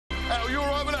Al, you all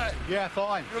right with that? Yeah,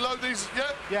 fine. You load these,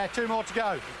 yeah? Yeah, 2 more to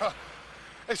go.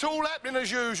 It's all happening as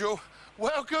usual.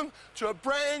 Welcome to a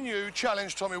brand new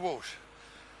challenge, Tommy Walsh.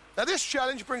 Now, this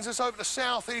challenge brings us over to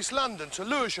south-east London, to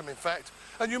Lewisham, in fact.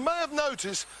 And you may have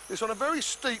noticed it's on a very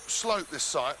steep slope, this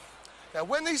site. Now,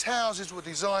 when these houses were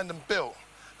designed and built,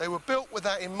 they were built with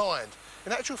that in mind.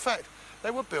 In actual fact,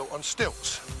 they were built on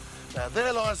stilts. Now,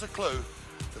 there lies the clue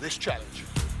to this challenge.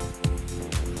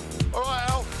 All right,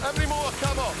 Al, how many more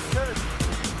come off? Cheers.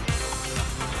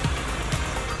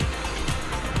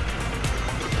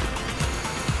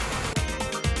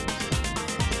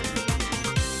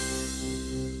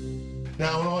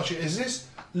 Now, I want to ask you, is this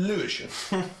Lewisham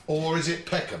or is it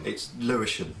Peckham? It's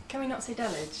Lewisham. Can we not say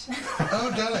Dulwich?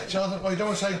 Oh, Dulwich. Well, you don't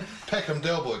want to say Peckham,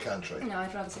 Delboy country. No,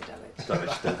 I'd rather say Dulwich. Dulwich,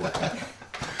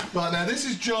 Delboy. Right, now, this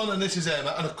is John and this is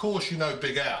Emma, and of course you know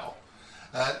Big Al.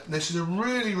 This is a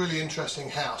really, really interesting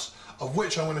house, of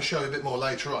which I'm going to show you a bit more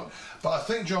later on. But I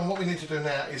think, John, what we need to do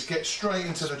now is get straight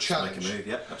into the challenge. Make a move,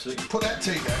 yeah, absolutely. Put that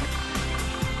tea down.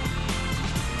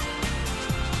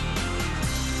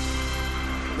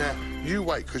 Now, you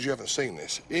wait, because you haven't seen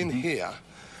this. In here,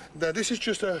 now this is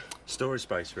just a... storage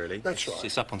space, really. That's right.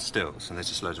 It's up on stilts, and there's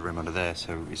just loads of room under there,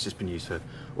 so it's just been used for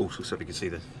all sorts of... You can see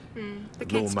the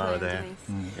kids lawnmower play there.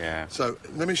 Yeah. So,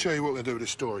 let me show you what we're going to do with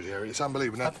this storage area. It's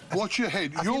unbelievable. Now, watch your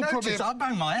head. Have you noticed I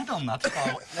banged my head on that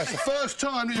spot? That's the first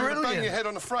time that you're going to bang Brilliant. your head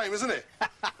on the frame, isn't it?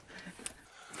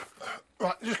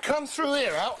 Right, just come through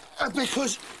here, Al,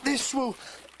 because this will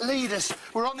lead us.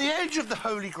 We're on the edge of the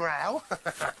Holy Grail.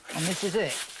 And this is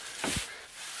it?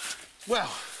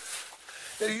 Well,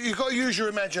 you've got to use your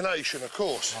imagination, of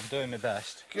course. I'm doing my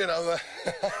best. You know,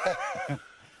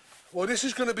 well, this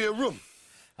is going to be a room.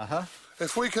 Uh-huh.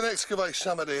 If we can excavate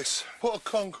some of this, put a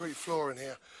concrete floor in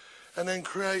here, and then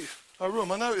create a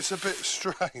room. I know it's a bit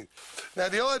strange. Now,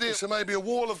 the idea is to maybe a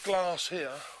wall of glass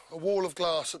here, a wall of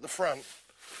glass at the front,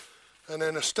 and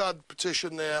then a stud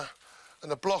partition there,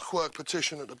 and a blockwork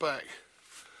partition at the back.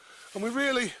 And we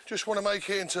really just want to make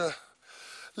it into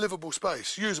livable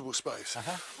space, usable space.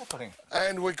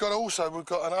 And we've got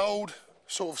an old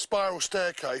sort of spiral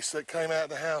staircase that came out of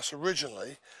the house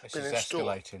originally. This is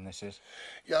escalating, this is.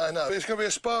 Yeah, I know. It's going to be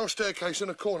a spiral staircase in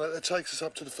a corner that takes us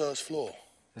up to the first floor.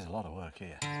 There's a lot of work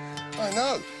here. I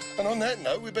know. And on that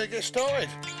note, we better get started.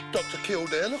 Dr.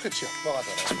 Kildare, look at you. Well, I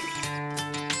don't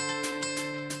know.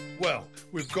 Well,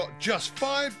 we've got just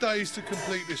 5 days to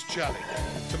complete this challenge,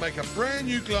 to make a brand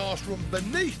new glass room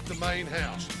beneath the main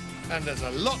house. And there's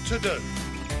a lot to do.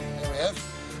 There we have.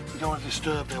 We don't want to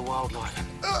disturb their wildlife.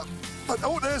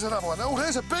 Oh, there's another one. Oh,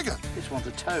 there's a big one. This one's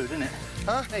a toad, isn't it?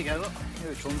 Huh? There you go, look.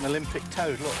 Here it's an Olympic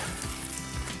toad, look.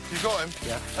 You got him?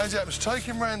 Yeah. As it happens, take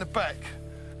him round the back,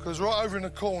 because right over in the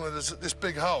corner there's this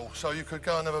big hole, so you could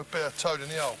go and have a bit of toad in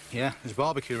the hole. Yeah, there's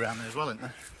barbecue around there as well, isn't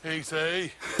there?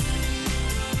 Easy.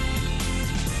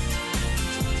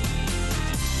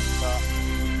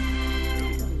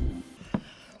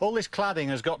 All this cladding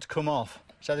has got to come off,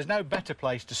 so there's no better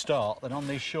place to start than on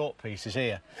these short pieces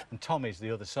here, and Tommy's the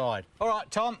other side. All right,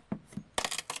 Tom.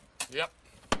 Yep.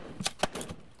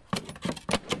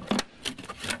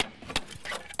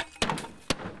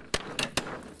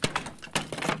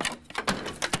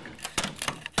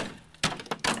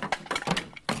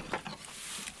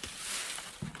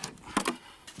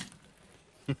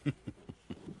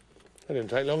 That didn't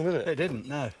take long, did it? It didn't,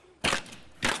 no.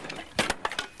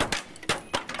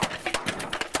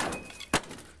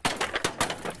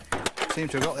 Seem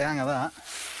to have got the hang of that.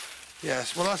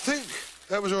 Yes, well, I think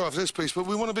that was all right for this piece, but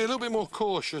we want to be a little bit more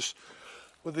cautious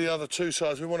with the other 2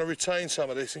 sides. We want to retain some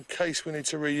of this in case we need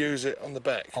to reuse it on the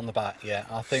back. On the back, yeah.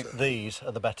 I think these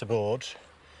are the better boards,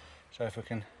 so if we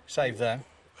can save them.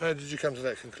 How did you come to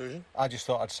that conclusion? I just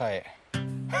thought I'd say it.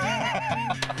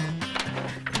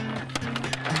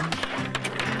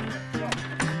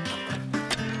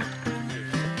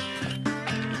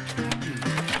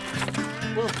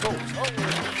 Well, of course. Oh,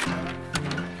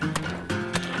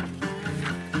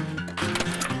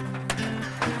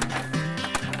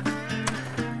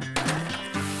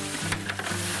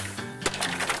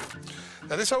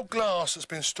 now, this old glass that's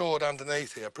been stored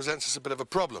underneath here presents us a bit of a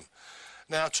problem.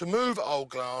 Now, to move old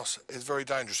glass is very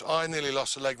dangerous. I nearly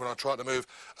lost a leg when I tried to move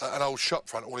an old shop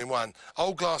front all in one.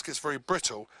 Old glass gets very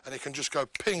brittle and it can just go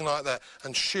ping like that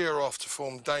and shear off to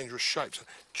form dangerous shapes.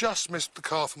 Just missed the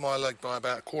calf of my leg by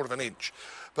about 1/4 of an inch.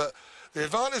 But the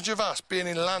advantage of us being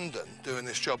in London doing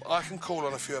this job, I can call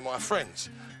on a few of my friends.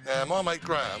 Now, my mate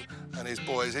Graham and his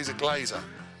boys, he's a glazer.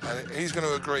 And he's going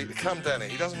to agree to come down here.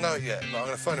 He doesn't know it yet, but I'm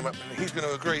going to phone him up and he's going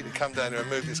to agree to come down here and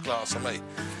move this glass for me.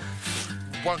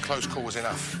 One close call was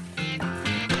enough.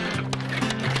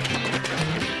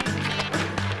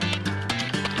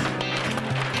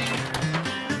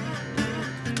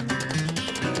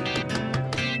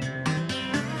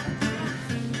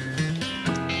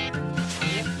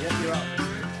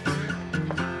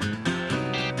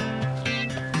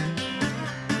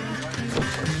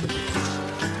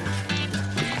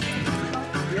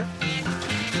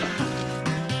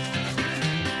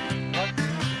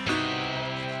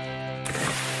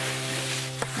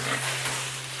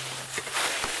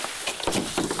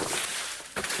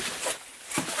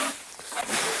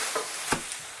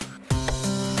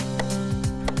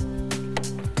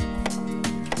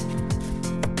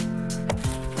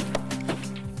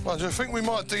 Well, do you think we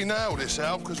might de-nail this,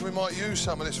 Al? Because we might use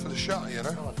some of this for the shutter, you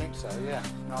know? Oh, I think so, yeah.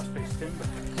 Nice piece of timber.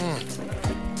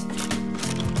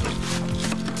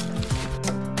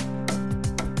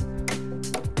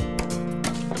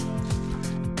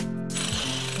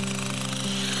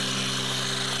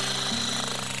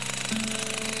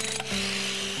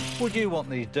 Would you want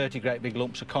these dirty great big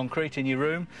lumps of concrete in your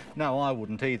room? No, I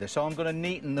wouldn't either, so I'm going to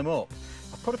neaten them up.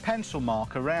 I've put a pencil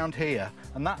mark around here,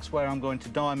 and that's where I'm going to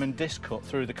diamond disc cut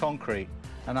through the concrete.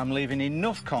 And I'm leaving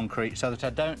enough concrete so that I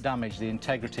don't damage the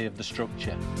integrity of the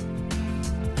structure.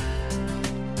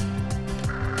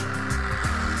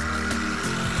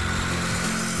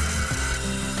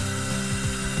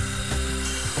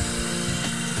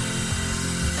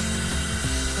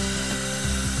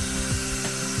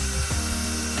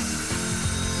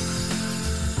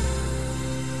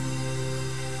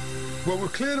 Well,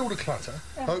 we've cleared all the clutter,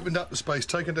 opened up the space,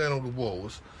 taken down all the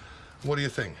walls. What do you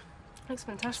think? Looks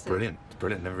fantastic. Brilliant. It's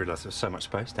brilliant. Never realised there was so much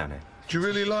space down here. Do you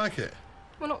really like it?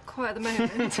 Well, not quite at the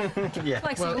moment. Yeah.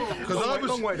 Like Well, some walls. because I was...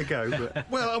 Long way to go, but...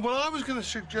 Well, I was going to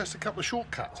suggest a couple of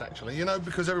shortcuts, actually, you know,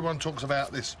 because everyone talks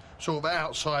about this sort of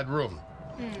outside room.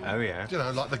 Oh, yeah. You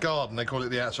know, like the garden, they call it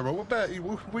the outside room. Well, bet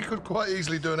we could quite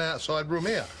easily do an outside room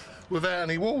here without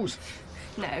any walls.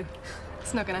 No,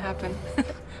 it's not going to happen.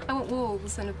 I want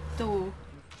walls and a door.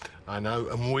 I know,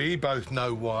 and we both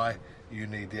know why you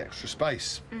need the extra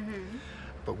space.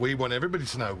 But we want everybody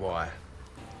to know why.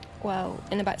 Well,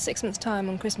 in about 6 months' time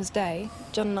on Christmas Day,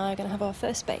 John and I are going to have our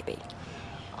first baby.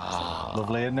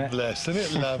 Lovely, isn't it? Bless,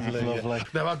 isn't it lovely? Lovely.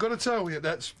 Now, I've got to tell you,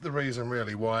 that's the reason,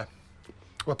 really, why...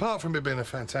 Well, apart from it being a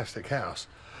fantastic house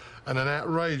and an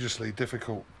outrageously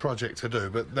difficult project to do,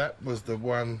 but that was the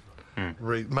one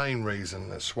main reason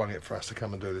that swung it for us to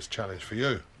come and do this challenge for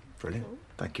you. Brilliant.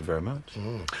 Thank you very much.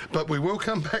 But we will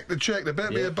come back to check. There better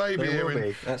be Yeah, a baby there here, will and,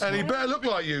 be. That's and he not- better look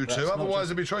like you two, not otherwise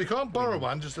just- it'll be trouble. You can't borrow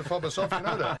one just to fob us off, you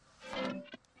know that.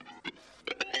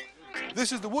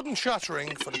 This is the wooden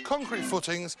shuttering for the concrete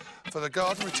footings for the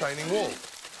garden retaining wall.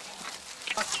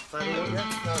 No,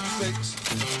 it sticks.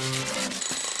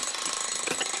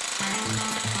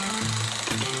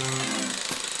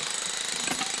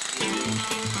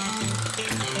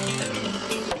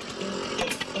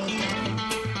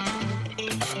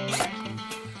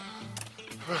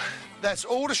 That's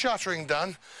all the shuttering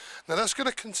done. Now that's going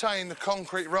to contain the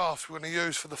concrete raft we're going to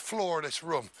use for the floor of this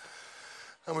room.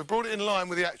 And we brought it in line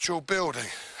with the actual building.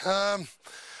 Now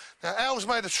Al's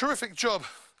made a terrific job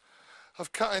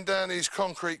of cutting down these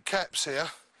concrete caps here.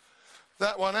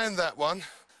 That one and that one.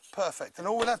 Perfect. And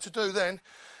all we'll have to do then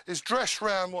is dress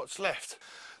round what's left.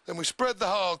 Then we spread the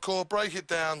hardcore, break it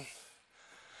down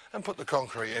and put the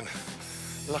concrete in.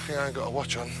 Lucky I ain't got a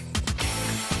watch on.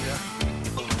 Yeah.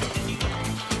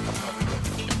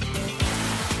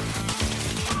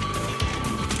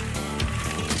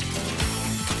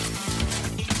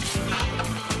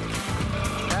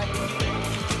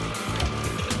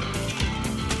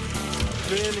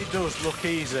 Really does look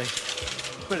easy,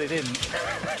 but it isn't.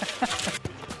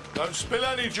 Don't spill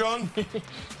any, John.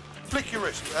 Flick your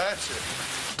wrist. That's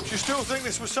it. Do you still think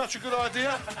this was such a good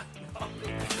idea?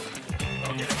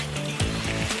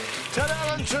 Tell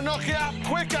Alan to knock it up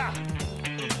quicker.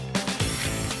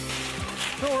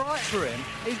 It's all right for him.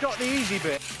 He's got the easy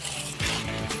bit.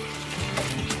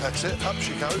 That's it. Up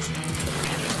she goes.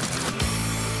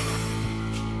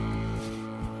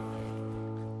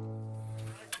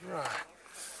 Right.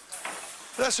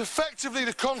 That's effectively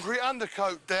the concrete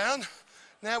undercoat down.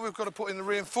 Now we've got to put in the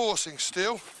reinforcing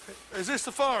steel. Is this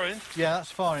the far end? Yeah, that's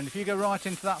fine. If you go right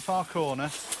into that far corner.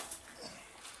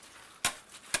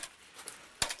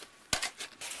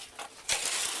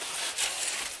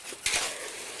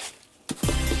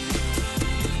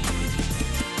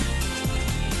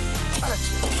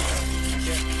 That's it.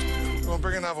 Yeah. We'll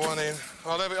bring another one in.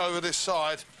 I'll have it over this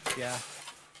side. Yeah.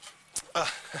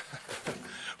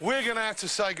 We're going to have to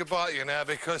say goodbye to you now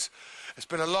because it's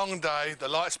been a long day, the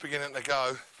light's beginning to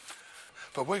go,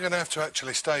 but we're going to have to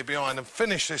actually stay behind and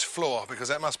finish this floor because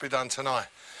that must be done tonight.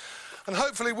 And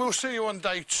hopefully we'll see you on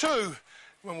day 2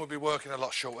 when we'll be working a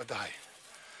lot shorter day.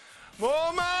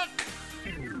 More, Mark!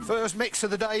 First mix of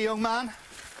the day, young man.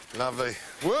 Lovely.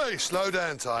 Wait, slow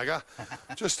down, Tiger.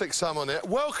 Just stick some on it.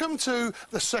 Welcome to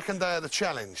the second day of the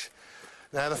challenge.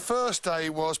 Now, the first day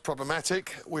was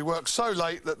problematic. We worked so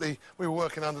late that we were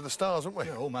working under the stars, weren't we?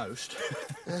 Yeah, almost.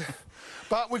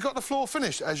 But we got the floor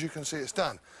finished. As you can see, it's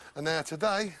done. And now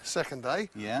today, second day,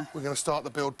 Yeah. we're going to start the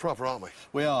build proper, aren't we?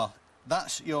 We are.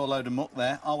 That's your load of muck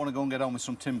there. I want to go and get on with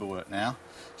some timber work now.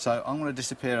 So I'm going to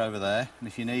disappear over there, and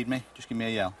if you need me, just give me a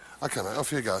yell. OK, mate, off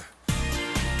you go.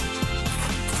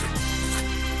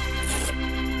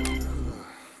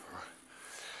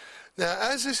 Now,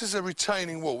 as this is a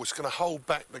retaining wall, it's going to hold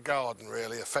back the garden,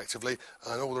 really, effectively,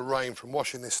 and all the rain from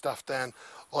washing this stuff down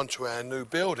onto our new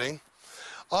building,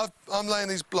 I'm laying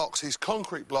these blocks, these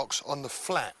concrete blocks, on the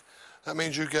flat. That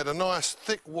means you get a nice,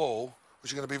 thick wall,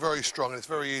 which is going to be very strong, and it's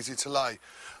very easy to lay.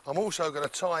 I'm also going to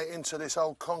tie it into this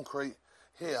old concrete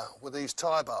here with these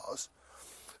tie bars.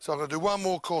 So I'm going to do one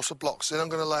more course of blocks, then I'm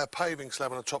going to lay a paving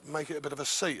slab on the top and make it a bit of a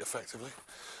seat, effectively.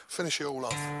 Finish it all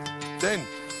off. Then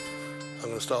I'm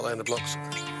going to start laying the blocks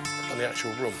on the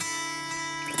actual room.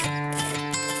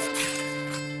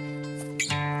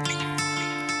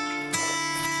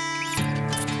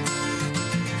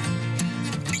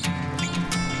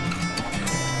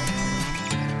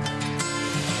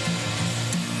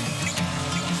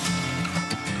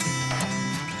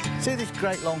 See this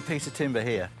great long piece of timber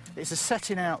here? It's a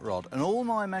setting out rod, and all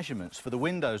my measurements for the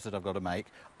windows that I've got to make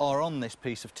are on this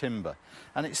piece of timber.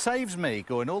 And it saves me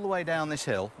going all the way down this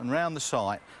hill and round the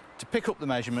site to pick up the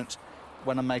measurements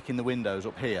when I'm making the windows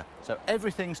up here. So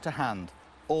everything's to hand,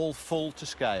 all full to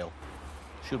scale.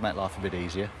 Should make life a bit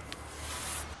easier.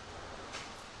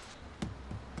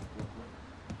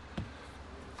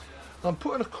 I'm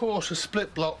putting a course of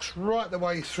split blocks right the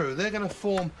way through. They're going to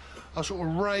form a sort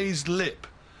of raised lip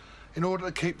in order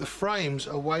to keep the frames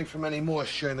away from any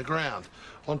moisture in the ground.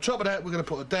 On top of that, we're going to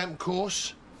put a damp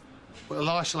course, which will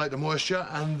isolate the moisture,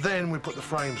 and then we put the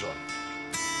frames on.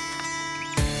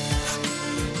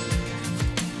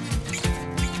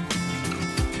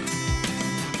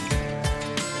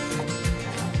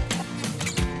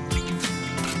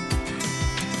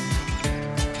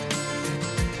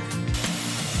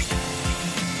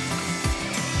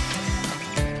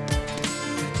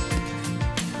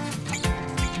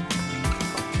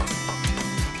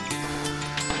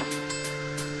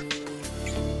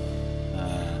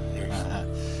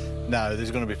 No,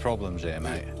 there's going to be problems here,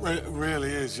 mate. It really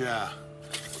is, yeah.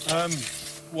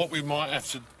 What we might have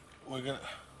to... We're going to...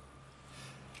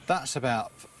 That's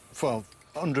about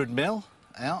 100 mil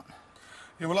out.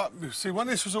 Yeah, well, see, when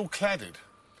this was all cladded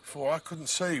before, I couldn't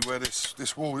see where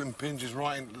this wall impinges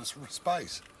right into the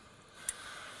space.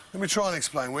 Let me try and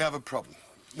explain. We have a problem.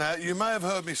 Now, you may have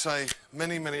heard me say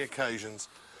many, many occasions,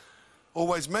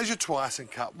 always measure twice and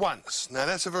cut once. Now,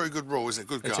 that's a very good rule, isn't it?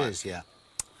 Good guide. It is, yeah.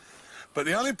 But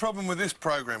the only problem with this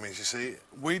programme is, you see,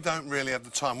 we don't really have the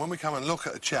time. When we come and look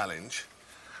at a challenge,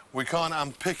 we can't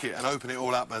unpick it and open it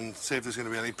all up and see if there's going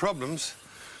to be any problems.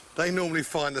 They normally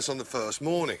find us on the first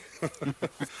morning.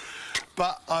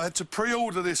 But I had to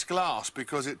pre-order this glass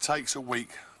because it takes a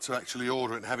week to actually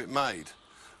order it and have it made.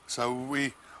 So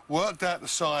we worked out the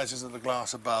sizes of the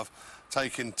glass above,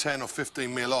 taking 10 or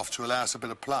 15 mil off to allow us a bit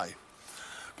of play.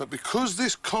 But because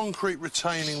this concrete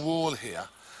retaining wall here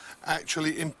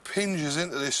actually impinges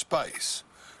into this space,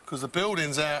 because the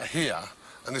building's out here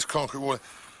and this concrete wall,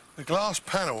 the glass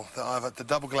panel that I've had, the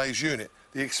double glazed unit,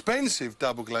 the expensive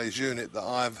double glazed unit that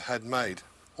I've had made,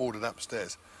 ordered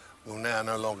upstairs, will now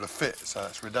no longer fit, so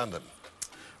that's redundant.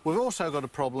 We've also got a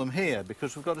problem here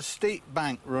because we've got a steep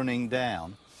bank running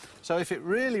down. So if it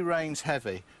really rains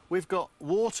heavy, we've got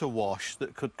water wash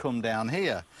that could come down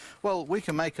here. Well, we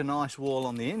can make a nice wall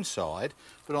on the inside,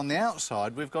 but on the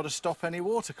outside, we've got to stop any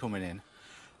water coming in.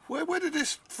 Where did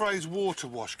this phrase water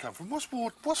wash come from? What's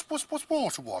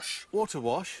water wash? Water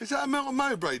wash? Is that a Milton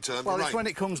Mowbray term? Well, it's when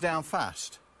it comes down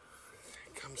fast.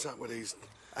 He comes up with these...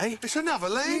 Hey? It's another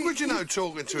language, you know,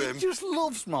 talking to him. He just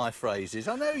loves my phrases.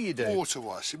 I know you do. Water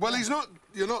wash. Well,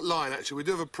 you're not lying, actually. We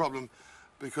do have a problem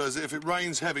because if it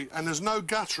rains heavy, and there's no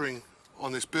guttering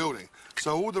on this building,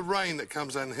 so all the rain that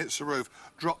comes down and hits the roof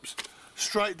drops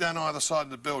straight down either side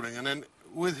of the building, and then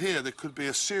with here there could be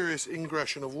a serious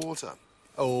ingression of water.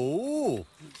 Oh,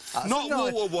 Not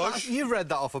water wash. You've read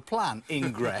that off a plan,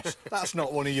 ingress. That's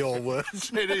not one of your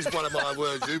words. It is one of my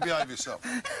words. You behave yourself.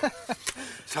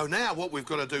 So now what we've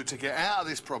got to do to get out of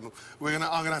this problem, I'm going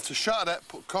to have to shut that,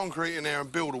 put concrete in there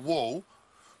and build a wall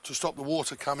to stop the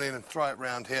water coming in and throw it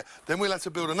round here. Then we'll have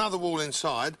to build another wall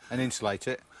inside. And insulate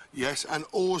it. Yes, and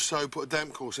also put a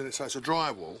damp course in it so it's a dry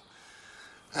wall.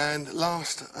 And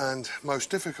last and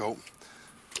most difficult,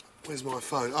 where's my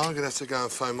phone? I'm going to have to go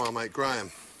and phone my mate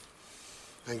Graham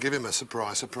and give him a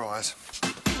surprise.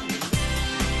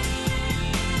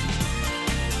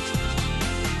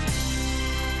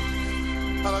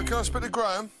 Hello, can I speak to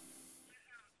Graham?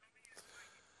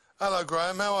 Hello,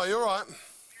 Graham, how are you? All right?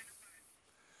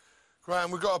 Graham,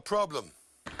 we've got a problem.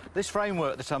 This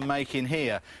framework that I'm making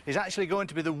here is actually going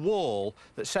to be the wall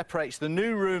that separates the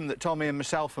new room that Tommy and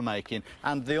myself are making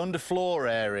and the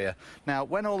underfloor area. Now,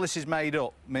 when all this is made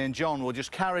up, me and John will just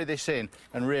carry this in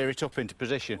and rear it up into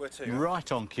position. Where to?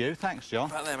 Right on cue. Thanks, John.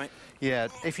 Right there, mate. Yeah,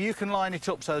 if you can line it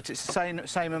up so that it's the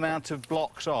same amount of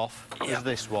blocks off as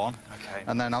this one. OK.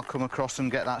 And then I'll come across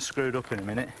and get that screwed up in a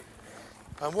minute.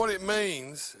 And what it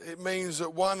means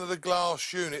that one of the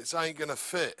glass units ain't going to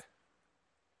fit.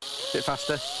 Bit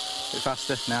faster, bit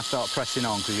faster. Now start pressing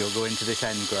on because you'll go into this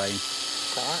end grain.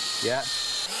 Is that right? Yeah.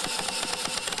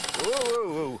 Whoa, whoa,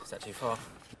 whoa. Is that too far?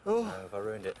 Oh. Have I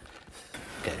ruined it?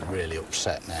 Getting really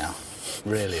upset now.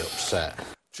 Really upset.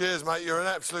 Cheers, mate, you're an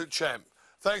absolute champ.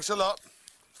 Thanks a lot.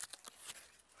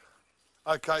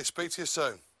 OK, speak to you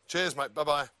soon. Cheers, mate,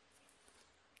 bye-bye.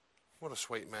 What a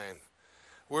sweet man.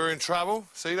 We're in trouble.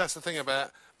 See, that's the thing about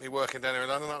me working down here in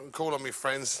London. I can call on my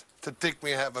friends to dig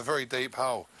me out of a very deep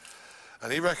hole.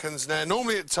 And he reckons now,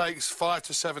 normally it takes 5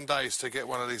 to 7 days to get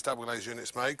one of these double glazed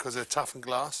units made because they're tough and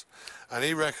glass. And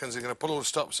he reckons he's going to pull all the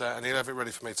stops out and he'll have it ready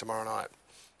for me tomorrow night.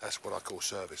 That's what I call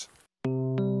service.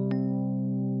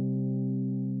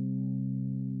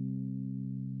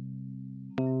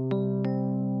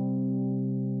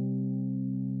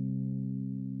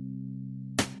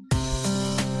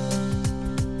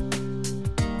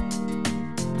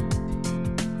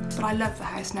 But I love the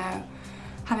house now.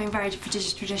 Having very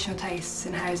traditional tastes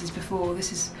in houses before,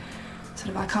 this is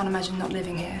sort of, I can't imagine not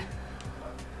living here.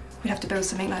 We'd have to build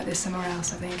something like this somewhere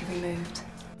else, I think, if we moved.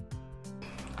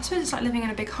 I suppose it's like living in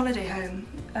a big holiday home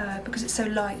because it's so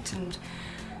light and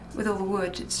with all the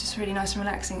wood, it's just really nice and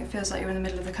relaxing. It feels like you're in the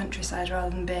middle of the countryside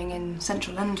rather than being in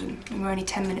central London. And we're only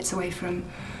 10 minutes away from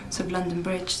sort of London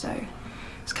Bridge, so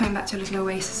it's coming back to a little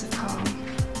oasis of calm.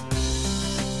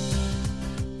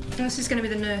 This is going to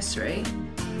be the nursery.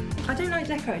 I don't like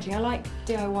decorating, I like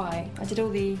DIY. I did all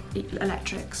the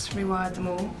electrics, rewired them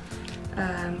all,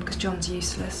 because John's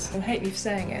useless. I hate me for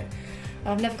saying it.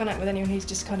 I've never gone out with anyone who's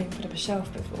just can't even put up a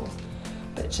shelf before.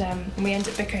 But and we end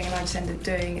up bickering and I just end up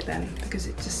doing it then, because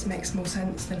it just makes more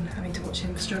sense than having to watch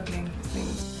him struggling with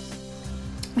things.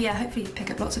 But yeah, hopefully you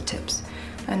pick up lots of tips,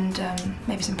 and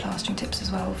maybe some plastering tips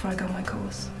as well before I go on my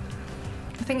course.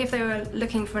 I think if they were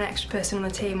looking for an extra person on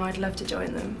the team, I'd love to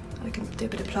join them. I can do a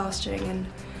bit of plastering and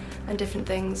different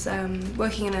things.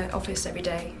 Working in an office every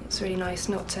day, it's really nice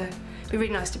it'd be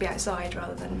really nice to be outside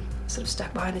rather than sort of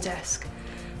stuck behind a desk.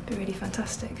 It'd be really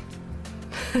fantastic.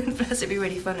 Plus it'd be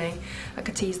really funny. I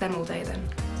could tease them all day then.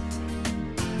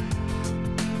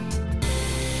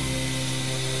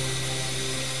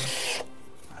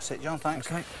 That's it, John, thanks.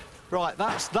 Okay. Right,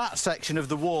 that's that section of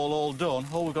the wall all done.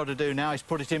 All we've got to do now is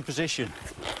put it in position.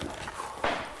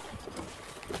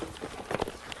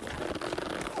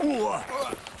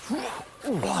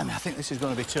 Blimey, I think this is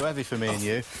going to be too heavy for me and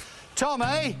you.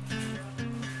 Tommy!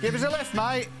 Give us a lift,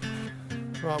 mate.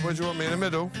 Right, where do you want me, in the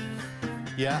middle?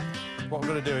 Yeah. What we're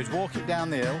going to do is walk it down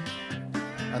the hill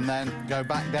and then go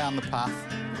back down the path.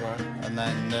 Right. And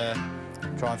then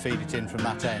try and feed it in from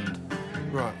that end.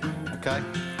 Right. OK?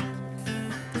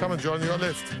 Come on, John, you got a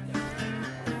lift.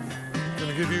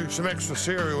 Gonna give you some extra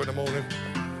cereal in the morning.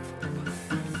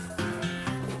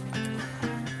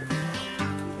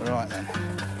 Right then.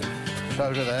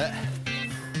 Shoulder there.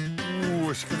 Ooh,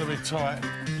 it's gonna be tight.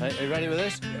 Hey, are you ready with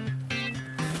this?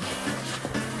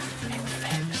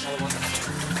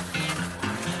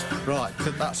 Right,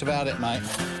 that's about it, mate.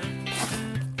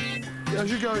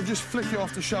 As you go, just flick it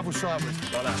off the shovel sideways.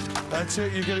 Like that. That's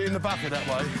it, you get it in the bucket that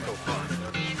way. Cool.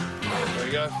 There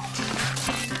you go.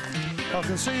 I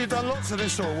can see you've done lots of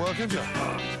this sort of work, haven't you?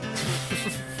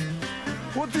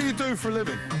 What do you do for a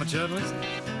living? I'm a journalist.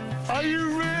 Are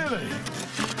you really?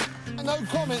 No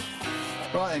comment.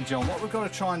 Right then, John, what we've got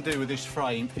to try and do with this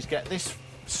frame is get this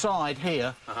side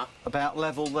here about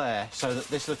level there so that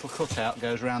this little cutout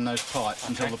goes around those pipes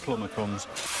until the plumber comes.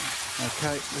 OK,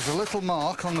 there's a little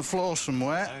mark on the floor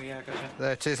somewhere. Oh, yeah, gotcha.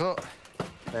 There it is, look.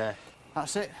 There.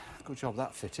 That's it. Good job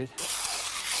that fitted.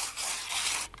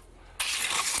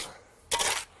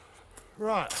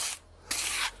 Right.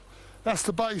 That's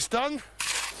the base done.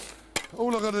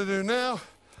 All I've got to do now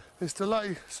is to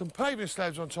lay some paving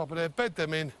slabs on top of there, bed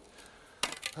them in,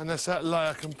 and that's that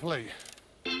layer complete.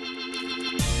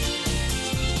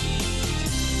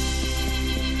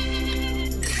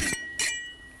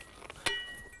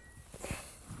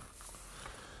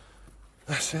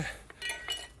 That's it.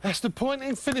 That's the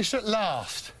pointing finish at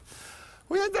last.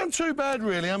 We ain't done too bad,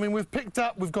 really. I mean, we've picked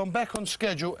up, we've gone back on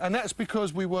schedule, and that's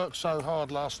because we worked so hard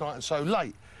last night and so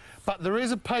late. But there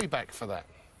is a payback for that.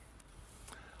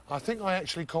 I think I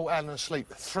actually caught Alan asleep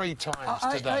 3 times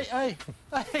today.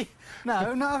 Hey,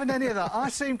 no, not having any of that. I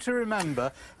seem to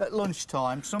remember at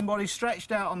lunchtime somebody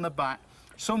stretched out on the back,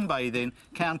 sunbathing,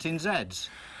 counting Zs.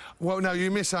 Well, no, you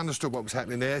misunderstood what was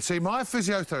happening there. See, my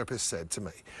physiotherapist said to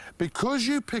me, because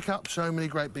you pick up so many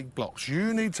great big blocks,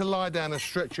 you need to lie down and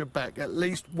stretch your back at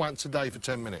least once a day for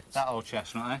 10 minutes. That old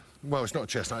chestnut, eh? Well, it's not a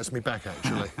chestnut, it's my back,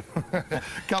 actually.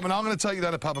 Come on, I'm going to take you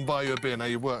down the pub and buy you a beer. Now,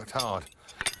 you worked hard.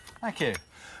 Thank you.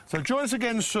 So join us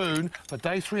again soon for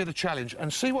day 3 of the challenge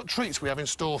and see what treats we have in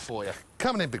store for you.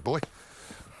 Come on in, big boy.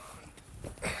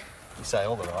 You say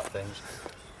all the right things.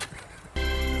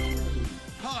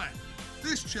 Hi.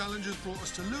 This challenge has brought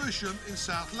us to Lewisham in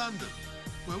South London,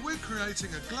 where we're creating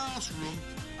a glass room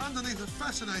underneath a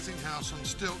fascinating house on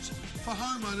stilts for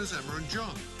homeowners Emma and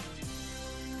John.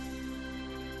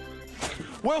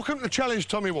 Welcome to the challenge,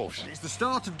 Tommy Walsh. It's the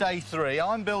start of day 3.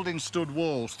 I'm building stud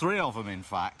walls, 3 of them, in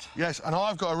fact. Yes, and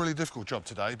I've got a really difficult job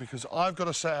today because I've got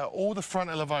to set out all the front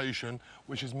elevation,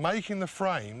 which is making the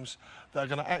frames that are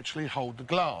going to actually hold the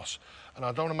glass. And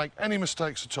I don't want to make any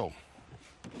mistakes at all.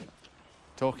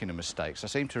 Talking of mistakes, I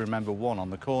seem to remember one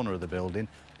on the corner of the building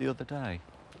the other day.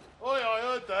 Oh, yeah, I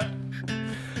heard that.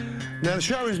 Now, the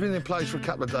showering's been in place for a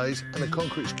couple of days and the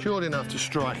concrete's cured enough to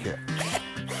strike it.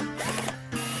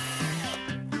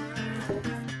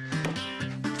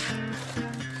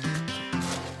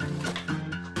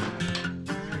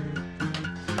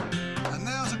 And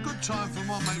now's a good time for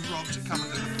my mate Rob to come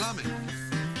and do the plumbing.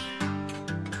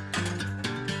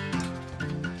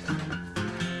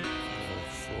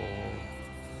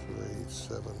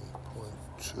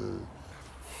 7.2.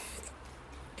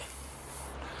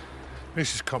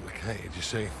 This is complicated, you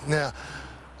see. Now,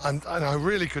 and I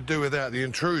really could do without the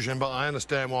intrusion, but I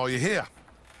understand why you're here.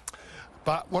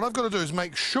 But what I've got to do is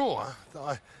make sure that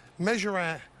I measure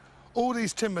out all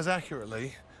these timbers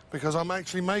accurately, because I'm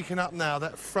actually making up now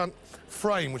that front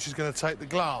frame which is going to take the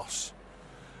glass.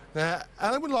 Now,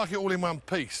 Alan would like it all in one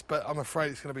piece, but I'm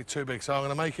afraid it's going to be too big, so I'm going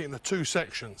to make it into 2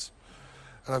 sections.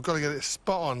 And I've got to get it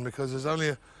spot on because there's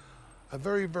only a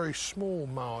very, very small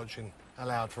margin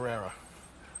allowed for error.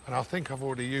 And I think I've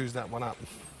already used that one up.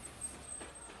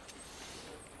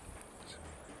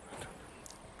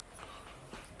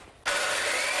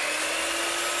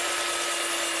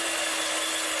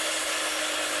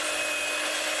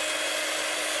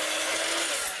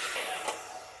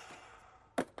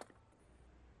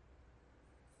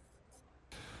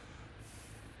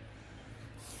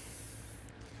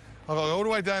 I've got to go all the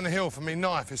way down the hill for me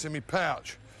knife. It's in my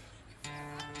pouch.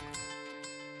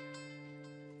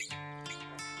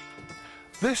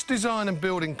 This design and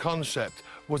building concept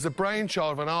was the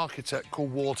brainchild of an architect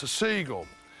called Walter Siegel.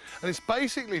 And it's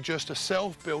basically just a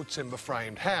self-built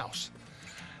timber-framed house.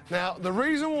 Now, the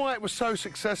reason why it was so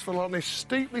successful on this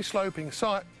steeply sloping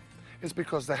site is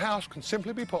because the house can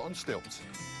simply be put on stilts.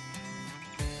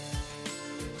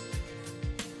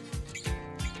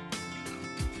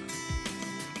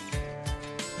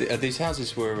 These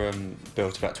houses were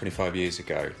built about 25 years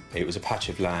ago. It was a patch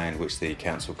of land which the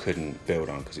council couldn't build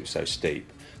on because it was so steep.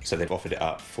 So they've offered it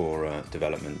up for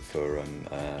development for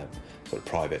sort of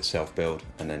private self-build,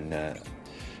 and then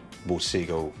Walter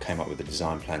Siegel came up with the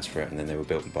design plans for it, and then they were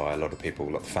built by a lot of people,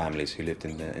 a lot of families who lived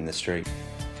in the street.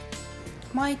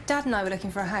 My dad and I were looking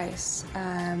for a house.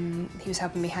 He was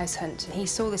helping me house hunt, and he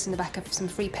saw this in the back of some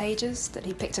free pages that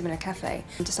he picked up in a cafe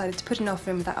and decided to put an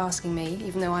offer in without asking me,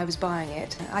 even though I was buying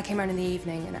it. I came around in the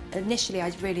evening, and initially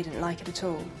I really didn't like it at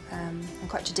all. I'm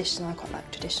quite traditional. I quite like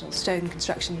traditional stone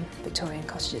construction, Victorian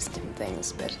cottages and different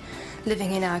things, but living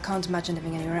here now, I can't imagine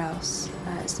living anywhere else.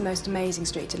 It's the most amazing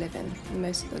street to live in,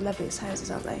 the loveliest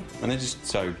houses, aren't they? And they're just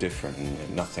so different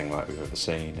and nothing like we've ever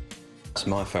seen. So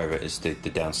my favourite is the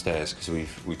downstairs, because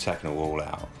we've taken a wall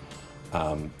out,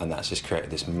 and that's just created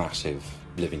this massive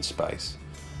living space.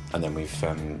 And then we've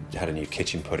had a new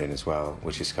kitchen put in as well,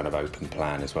 which is kind of open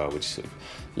plan as well, which sort of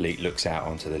looks out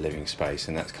onto the living space,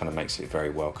 and that kind of makes it very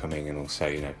welcoming and also,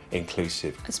 you know,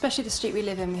 inclusive. Especially the street we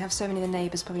live in, we have so many of the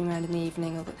neighbours popping around in the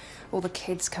evening, all the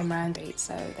kids come round to eat,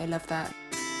 so they love that.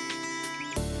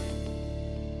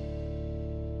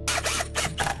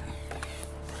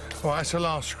 Right, that's the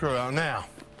last screw out. Now,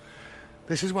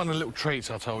 this is one of the little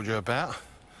treats I told you about.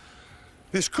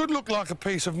 This could look like a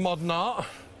piece of modern art,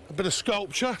 a bit of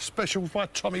sculpture, special by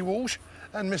Tommy Walsh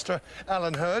and Mr.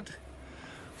 Alan Hurd.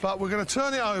 But we're going to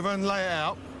turn it over and lay it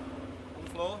out. On the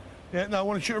floor? Yeah, no, I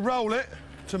want you to roll it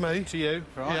to me. To you,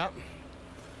 right? Yeah.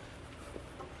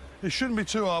 It shouldn't be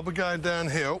too hard, we're going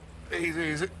downhill. Easy,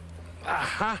 easy.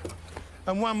 Aha.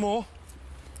 And one more.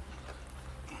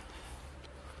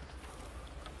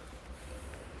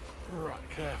 Right,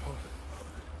 careful.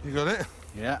 You got it?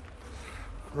 Yeah.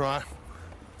 Right.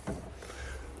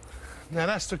 Now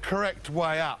that's the correct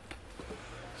way up.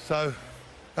 So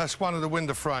that's one of the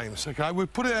window frames, okay? We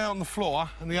put it out on the floor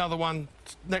and the other one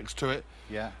next to it.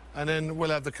 Yeah. And then we'll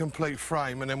have the complete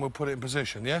frame and then we'll put it in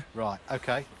position, yeah? Right,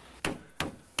 OK.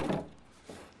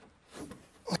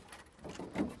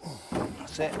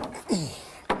 That's it.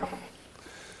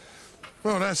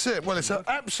 Well, that's it. Well, it's an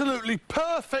absolutely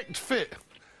perfect fit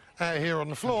out here on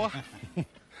the floor.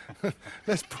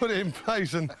 Let's put it in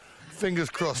place and fingers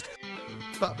crossed.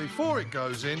 But before it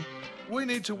goes in, we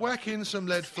need to whack in some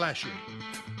LED flashing.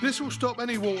 This will stop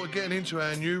any water getting into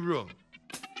our new room.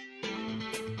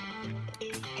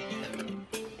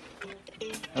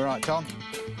 All right, Tom.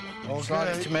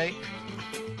 Slide it to me.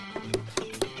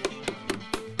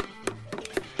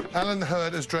 Alan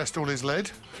Hurd has dressed all his lead,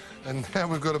 and now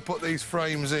we've got to put these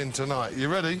frames in tonight. You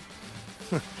ready?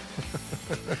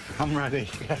 I'm ready.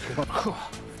 Yeah,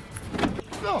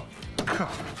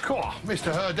 Oh,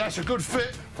 Mr. Hurd, that's a good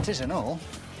fit. it isn't all.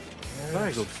 Yes.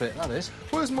 Very good fit, that is.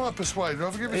 Where's my persuader?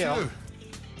 I'll give it Here. to you.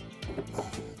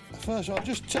 First, I'll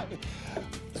just tap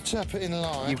it in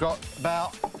line. You've got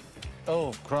about,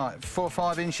 oh, right, 4 or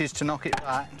 5 inches to knock it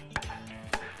back.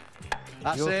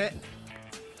 That's it.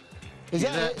 Is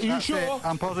that it? Are you That's sure? it.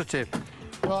 I'm positive.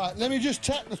 Right, let me just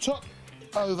tap the top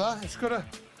over. It's got to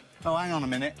Oh, hang on a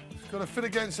minute. fit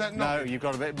against that No, knob. you've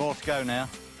got a bit more to go now.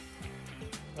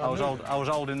 I was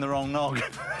holding the wrong nog.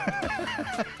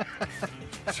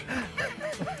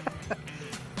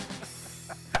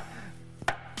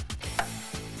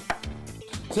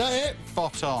 Is that it?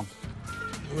 Spot on.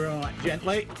 Right,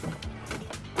 gently.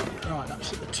 Right,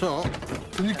 that's at the top.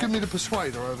 Can you give me the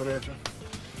persuader over there, John?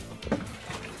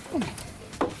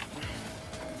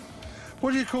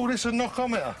 What do you call this, a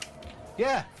knockometer?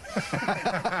 Yeah.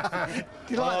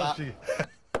 Do you like that?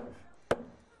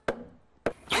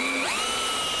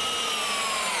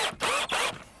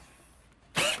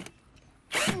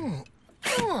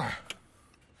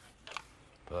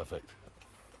 Perfect.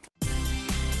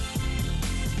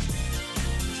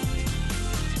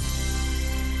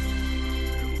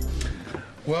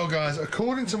 Well, guys,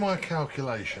 according to my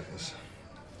calculations,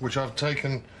 which I've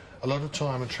taken a lot of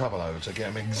time and trouble over to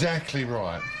get them exactly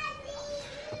right,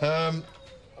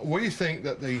 we think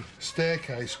that the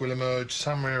staircase will emerge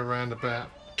somewhere around about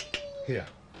here.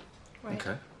 Right.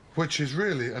 Okay. Which is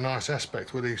really a nice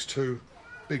aspect with these two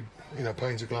big,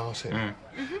 panes of glass here.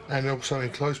 And also in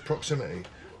close proximity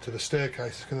to the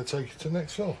staircase that's going to take you to the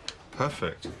next floor.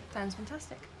 Perfect. Sounds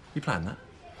fantastic. You planned that?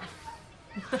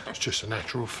 It's just a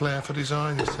natural flair for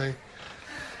design, you see.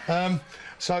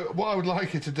 So what I would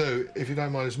like you to do, if you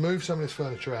don't mind, is move some of this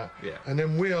furniture out. Yeah. And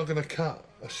then we are going to cut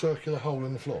a circular hole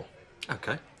in the floor.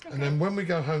 Okay. And then when we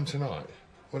go home tonight,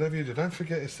 whatever you do, don't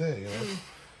forget it's there,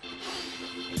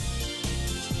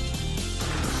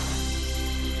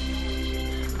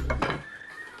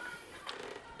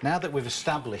 Now that we've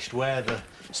established where the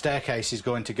staircase is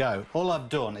going to go, all I've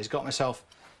done is got myself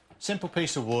a simple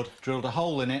piece of wood, drilled a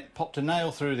hole in it, popped a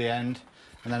nail through the end,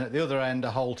 and then at the other end a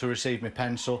hole to receive my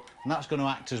pencil, and that's going to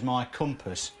act as my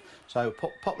compass. So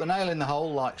pop the nail in the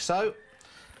hole like so,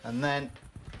 and then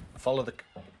follow the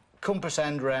compass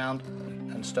end round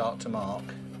and start to mark.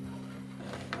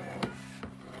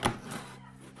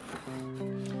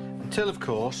 Until, of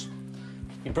course,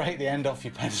 you break the end off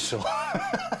your pencil.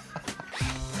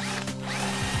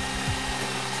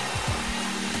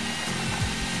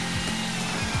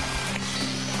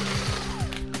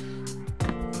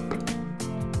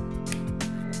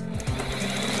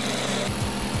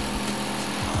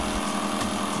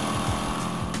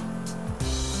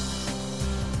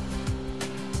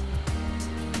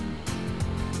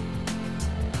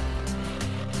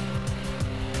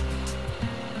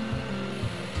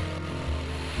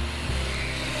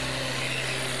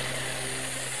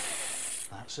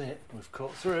 That's it, we've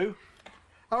cut through.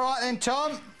 All right then,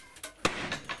 Tom.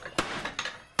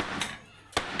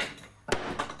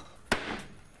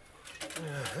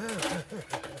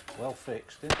 Well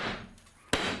fixed, isn't it?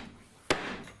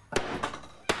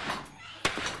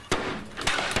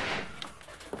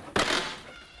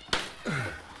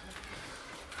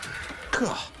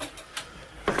 God.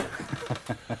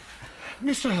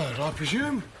 Mr. Hurd, I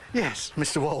presume? Yes,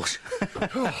 Mr. Walsh.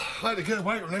 Oh, I had to get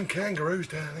away from them kangaroos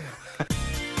down there.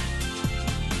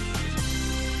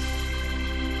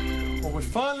 Well, we've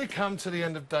finally come to the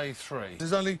end of day 3.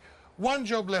 There's only one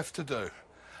job left to do.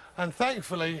 And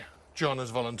thankfully, John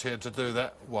has volunteered to do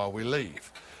that while we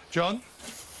leave. John?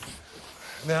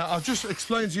 Now, I'll just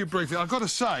explain to you briefly. I've got to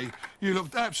say, you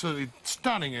looked absolutely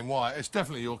stunning in white. It's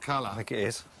definitely your colour. I think it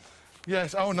is.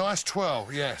 Yes, oh, nice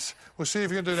 12, yes. We'll see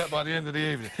if you can do that by the end of the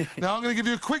evening. Now, I'm going to give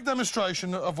you a quick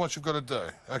demonstration of what you've got to do,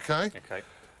 OK? OK.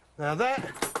 Now,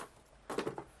 that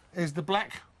is the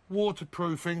black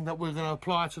waterproofing that we're going to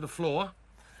apply to the floor.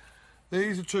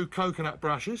 These are 2 coconut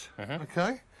brushes,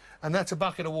 OK? And that's a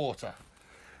bucket of water.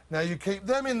 Now, you keep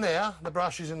them in there, the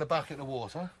brushes in the bucket of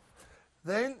water.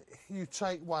 Then you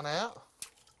take one out,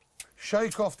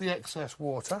 shake off the excess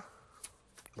water.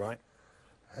 Right.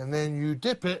 And then you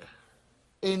dip it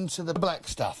into the black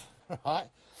stuff, right?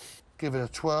 Give it a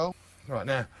twirl. Right,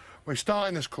 now, we start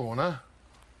in this corner,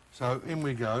 so in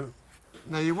we go.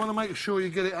 Now, you want to make sure you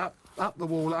get it up the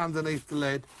wall underneath the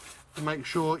lead and make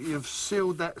sure you've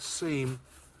sealed that seam,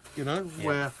 you know,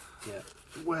 where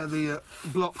the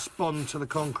blocks bond to the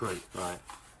concrete. Right.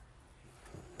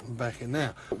 Back in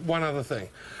now. One other thing.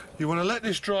 You want to let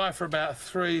this dry for about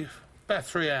 3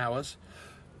 hours.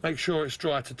 Make sure it's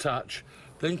dry to touch.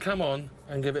 Then come on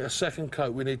and give it a second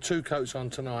coat. We need 2 coats on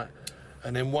tonight,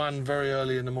 and then 1 very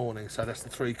early in the morning. So that's the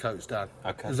 3 coats done.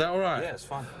 OK. Is that all right? Yeah, it's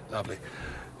fine. Lovely.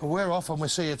 Well, we're off and we'll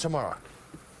see you tomorrow.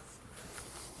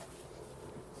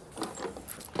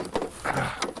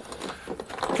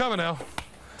 Come on now.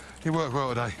 You worked well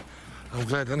today. I'm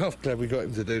glad we got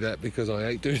him to do that because I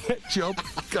hate doing that job.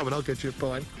 Come on, I'll get you a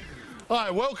pint. All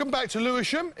right, welcome back to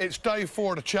Lewisham. It's day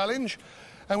 4 of the challenge.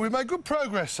 And we've made good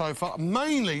progress so far,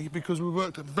 mainly because we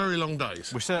worked at very long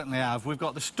days. We certainly have. We've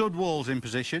got the stud walls in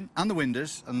position, and the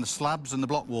windows, and the slabs and the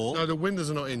block wall. No, the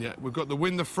windows are not in yet. We've got the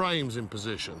window frames in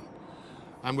position.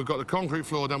 And we've got the concrete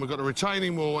floor done, we've got the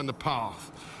retaining wall and the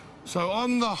path. So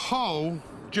on the whole,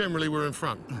 generally we're in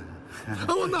front.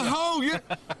 Oh, on the whole, yeah.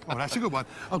 Oh, that's a good one.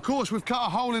 Of course, we've cut a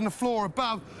hole in the floor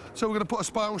above, so we're going to put a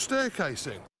spiral staircase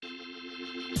in.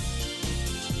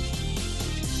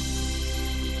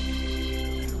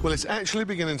 Well, it's actually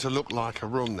beginning to look like a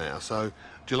room now, so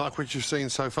do you like what you've seen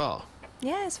so far?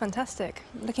 Yeah, it's fantastic.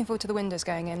 Looking forward to the windows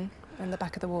going in and the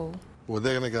back of the wall. Well,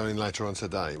 they're going to go in later on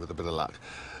today with a bit of luck.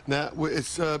 Now,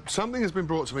 it's, something has been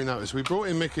brought to me notice. We brought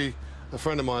in Mickey, a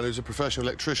friend of mine who's a professional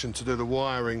electrician, to do the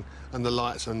wiring and the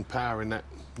lights and power in that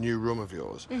new room of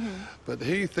yours. But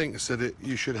he thinks that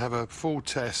you should have a full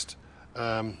test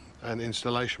and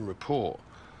installation report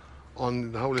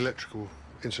on the whole electrical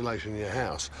installation in your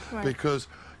house. Right. Because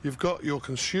you've got your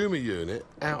consumer unit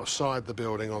outside the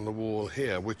building on the wall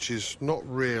here, which is not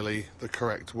really the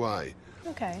correct way.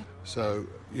 OK. So,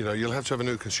 you know, you'll have to have a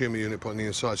new consumer unit put on the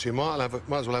inside, so you might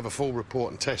as well have a full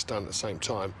report and test done at the same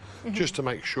time, just to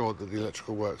make sure that the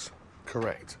electrical works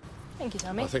correct. Thank you,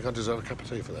 Tommy. I think I deserve a cup of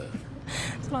tea for that.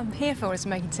 That's what I'm here for, is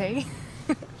making tea.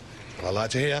 I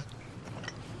like to hear.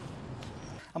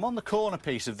 I'm on the corner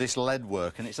piece of this lead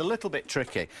work, and it's a little bit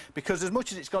tricky because as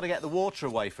much as it's got to get the water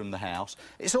away from the house,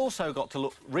 it's also got to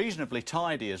look reasonably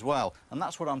tidy as well, and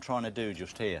that's what I'm trying to do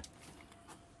just here.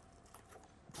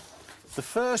 The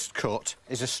first cut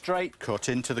is a straight cut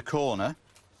into the corner,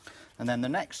 and then the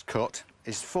next cut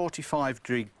is 45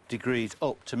 degrees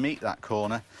up to meet that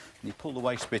corner. And you pull the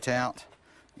waste bit out,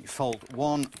 you fold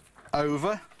one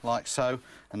over, like so,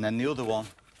 and then the other one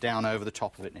down over the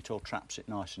top of it, and it all traps it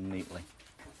nice and neatly.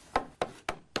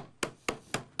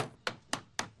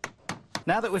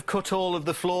 Now that we've cut all of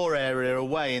the floor area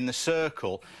away in the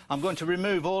circle, I'm going to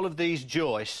remove all of these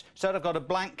joists so that I've got a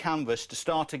blank canvas to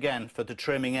start again for the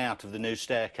trimming out of the new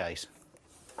staircase.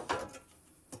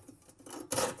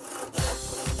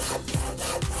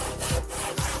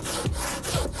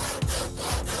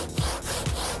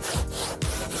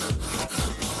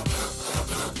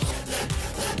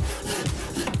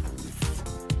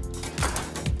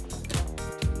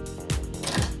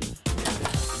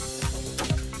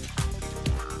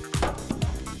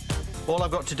 All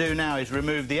I've got to do now is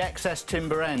remove the excess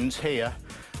timber ends here,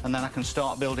 and then I can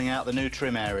start building out the new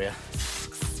trim area.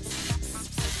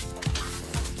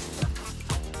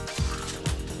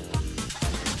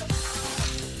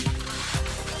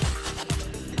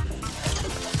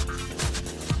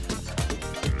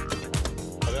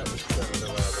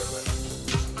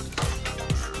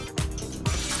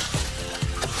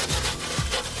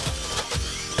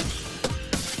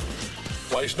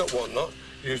 Well, it's not whatnot.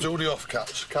 Use all the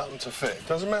offcuts, cut them to fit.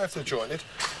 Doesn't matter if they're jointed.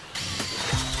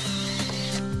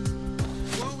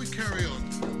 While we carry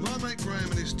on, my mate Graham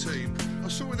and his team are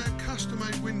sorting out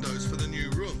custom-made windows for the new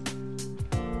room.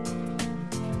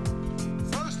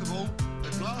 First of all, the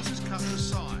glass is cut to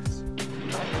size.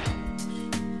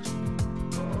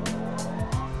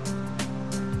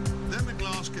 Then the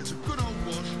glass gets a good old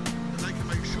wash, and they can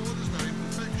make sure there's no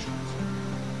imperfections.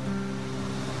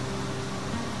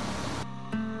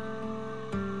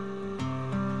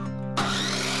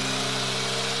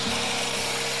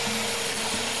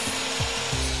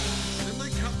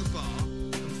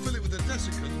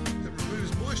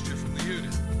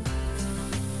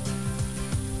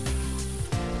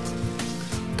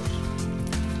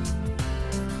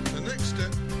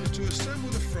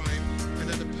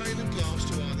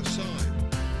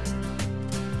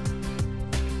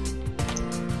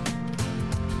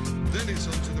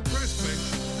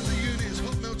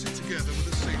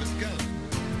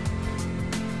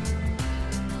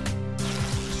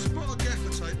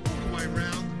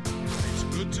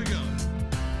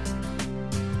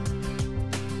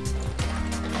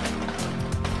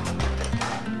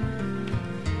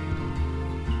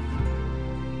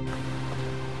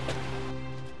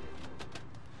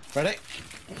 Ready?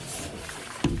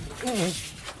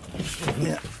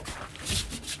 Yeah.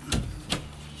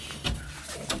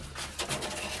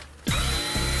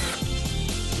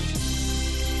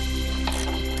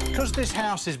 Because this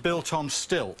house is built on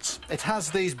stilts, it has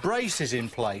these braces in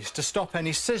place to stop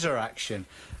any scissor action.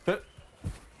 But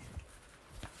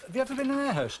have you ever been an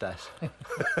air hostess?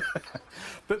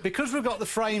 But because we've got the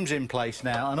frames in place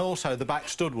now and also the back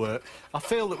stud work, I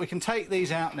feel that we can take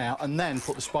these out now and then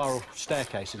put the spiral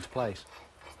staircase into place.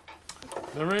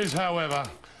 There is, however,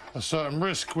 a certain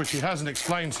risk which he hasn't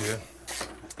explained to you.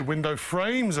 The window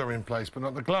frames are in place, but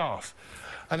not the glass.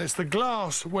 And it's the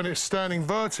glass, when it's standing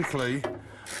vertically,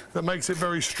 that makes it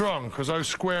very strong, because those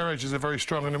square edges are very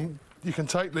strong, and then you can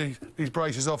take these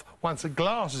braces off once the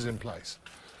glass is in place.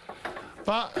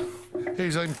 But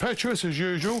he's impetuous as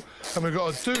usual, and we've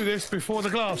got to do this before the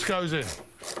glass goes in.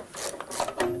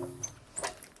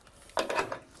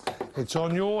 It's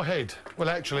on your head. Well,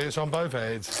 actually, it's on both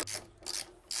heads.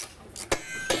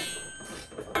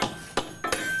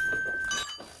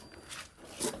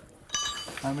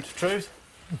 Moment of truth.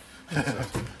 You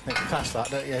can pass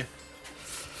that, don't you?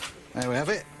 There we have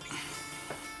it.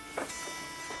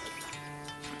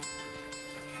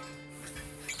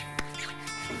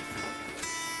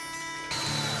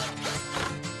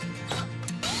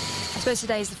 I suppose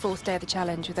today's the 4th day of the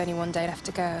challenge with only 1 day left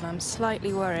to go, and I'm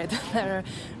slightly worried that there are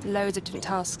loads of different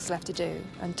tasks left to do.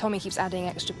 And Tommy keeps adding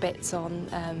extra bits on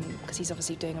because he's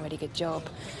obviously doing a really good job.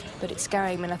 But it's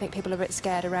scaring me, and I think people are a bit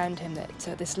scared around him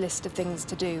that this list of things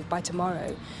to do by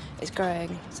tomorrow is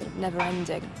growing sort of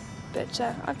never-ending. But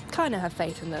I kind of have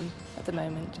faith in them at the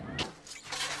moment.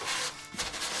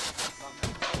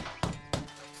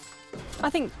 I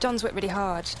think John's worked really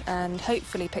hard and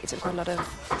hopefully picked up quite a lot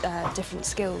of different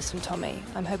skills from Tommy.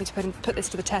 I'm hoping to put this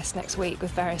to the test next week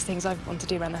with various things I want to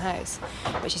do around the house,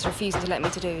 which he's refusing to let me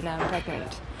to do now I'm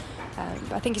pregnant.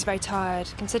 But I think he's very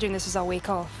tired. Considering this is our week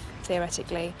off,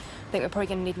 theoretically, I think we're probably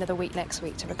going to need another week next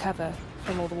week to recover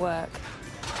from all the work.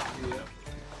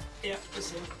 Yeah,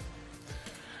 that's it.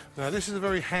 Now, this is a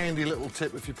very handy little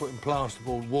tip if you're putting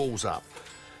plasterboard walls up.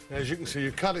 Now, as you can see,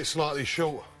 you cut it slightly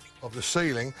short of the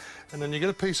ceiling, and then you get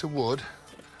a piece of wood,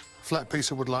 flat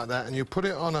piece of wood like that, and you put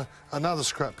it on another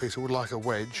scrap piece of wood like a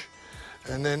wedge,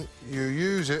 and then you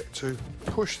use it to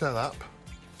push that up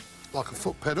like a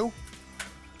foot pedal,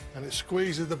 and it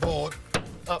squeezes the board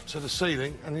up to the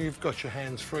ceiling, and you've got your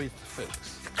hands free to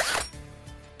fix.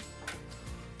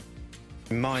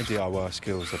 My DIY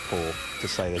skills are poor, to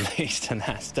say the least, and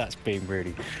that's being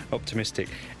really optimistic.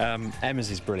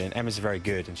 Emma's is brilliant. Emma's very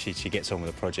good, and she gets on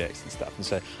with the projects and stuff. And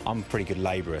so I'm a pretty good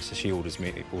labourer, so she orders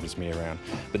me around.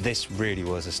 But this really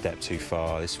was a step too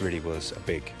far. This really was a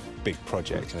big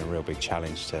project and a real big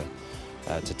challenge to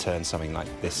turn something like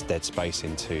this dead space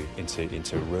into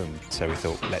a room. So we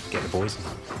thought, let's get the boys in.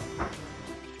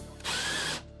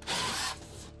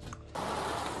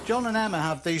 John and Emma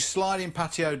have these sliding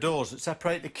patio doors that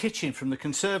separate the kitchen from the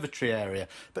conservatory area,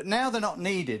 but now they're not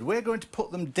needed. We're going to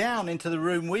put them down into the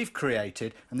room we've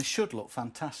created, and they should look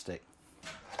fantastic.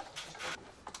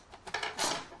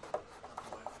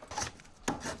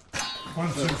 1,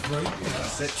 2, 3.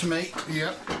 That's it to me.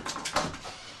 Yep.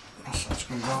 That's that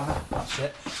screwdriver. That's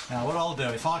it. Now, what I'll do,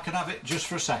 if I can have it just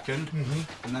for a second,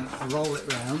 and then I'll roll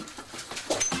it round.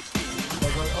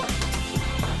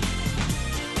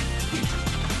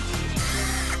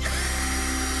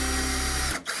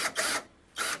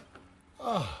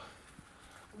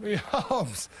 My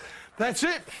arms. That's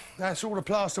it. That's all the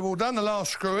plasterboard done, the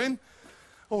last screw in.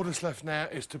 All that's left now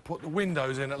is to put the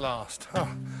windows in at last. Oh,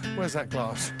 where's that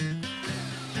glass?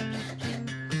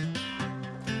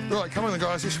 Right, come on,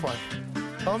 guys, this way.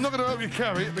 I'm not going to help you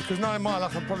carry it because knowing my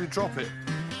luck, I'll probably drop it.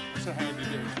 It's a handy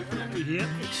thing, isn't it? Yep,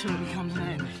 it certainly comes in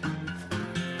handy.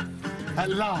 At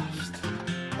last.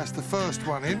 That's the first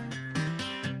one in.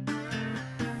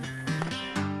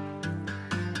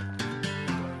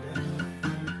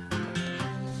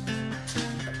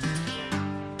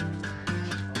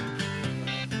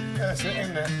 That's it,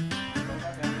 isn't it?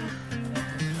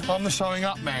 I'm the sewing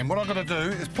up man. What I've got to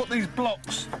do is put these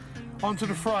blocks onto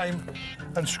the frame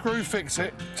and screw fix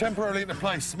it temporarily into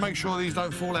place to make sure these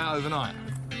don't fall out overnight.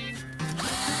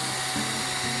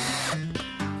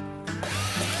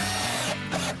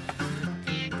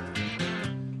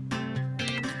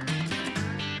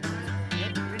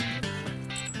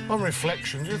 On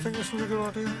reflection, do you think this was a good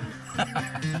idea?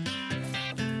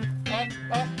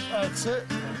 Up, that's it.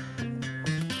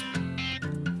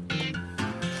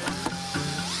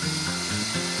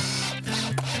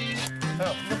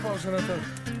 Now, look what I was going to do.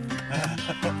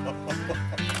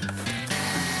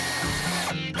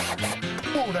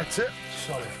 Oh, that's it.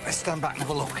 solid. Let's stand back and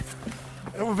have a look.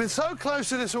 And we've been so close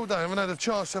to this all day, I haven't had a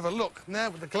chance to have a look.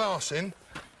 Now with the glass in,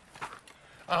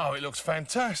 oh, it looks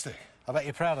fantastic. I bet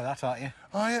you're proud of that, aren't you?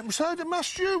 I am. So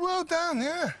must you. Well done,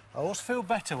 yeah. I always feel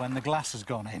better when the glass has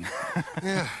gone in.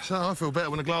 Yeah, so I feel better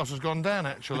when the glass has gone down,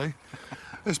 actually.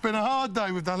 It's been a hard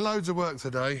day. We've done loads of work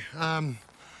today.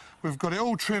 We've got it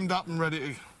all trimmed up and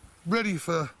ready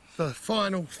for the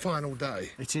final day.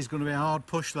 It is going to be a hard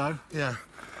push, though. Yeah.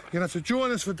 You're going to have to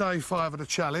join us for day 5 of the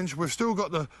challenge. We've still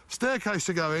got the staircase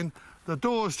to go in, the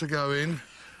doors to go in,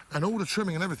 and all the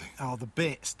trimming and everything. Oh, the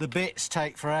bits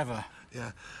take forever.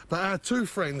 Yeah. But our 2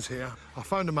 friends here, I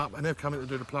phoned them up and they're coming to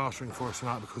do the plastering for us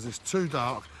tonight because it's too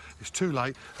dark, it's too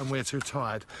late, and we're too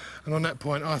tired. And on that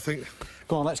point, I think...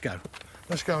 Go on, let's go.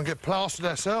 Let's go and get plastered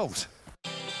ourselves.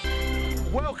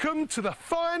 Welcome to the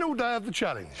final day of the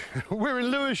challenge. We're in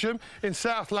Lewisham, in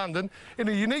South London, in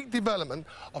a unique development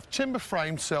of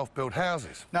timber-framed self-built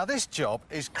houses. Now, this job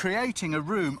is creating a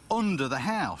room under the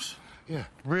house. Yeah,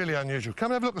 really unusual.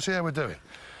 Come and have a look and see how we're doing.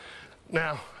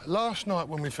 Now, last night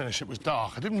when we finished, it was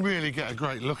dark. I didn't really get a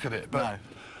great look at it, but...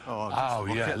 No. Oh,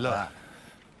 yeah, look. That.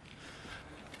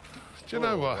 Do you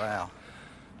know what? Wow.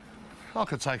 I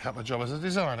could take up a job as a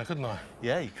designer, couldn't I?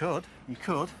 Yeah, you could. You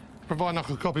could. Providing I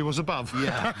could copy what's above.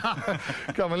 Yeah.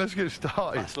 Come on, let's get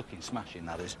started. That's looking smashing,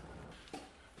 that is.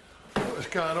 Oh, it's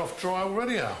going off dry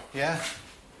already, Al. Yeah.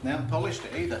 They haven't polished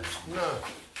it either. No.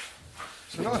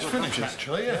 It's a nice finish,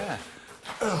 actually, yeah.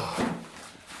 Oh.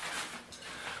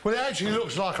 Well, it actually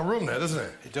looks like a room there, doesn't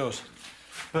it? It does.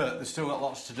 But they've still got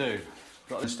lots to do.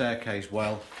 Got the staircase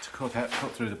well to cut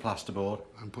through the plasterboard.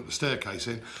 And put the staircase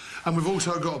in. And we've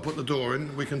also got to put the door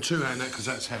in. We can two-hand that because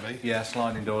that's heavy. Yeah,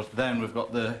 sliding doors. Then we've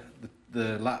got the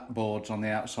lap boards on the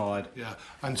outside. Yeah,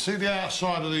 and see the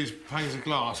outside of these panes of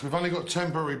glass? We've only got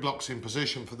temporary blocks in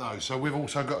position for those, so we've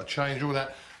also got to change all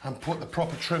that and put the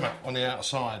proper trimmer on the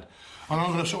outside. And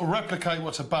I'm going to sort of replicate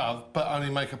what's above, but only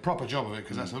make a proper job of it,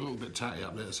 because that's a little bit tatty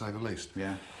up there, to say the least.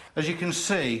 Yeah. As you can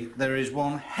see, there is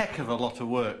one heck of a lot of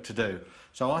work to do.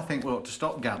 So I think we ought to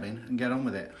stop gabbing and get on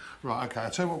with it. Right, OK, I'll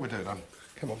tell you what we do, then.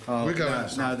 Come on, oh, we're going.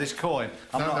 No, this coin.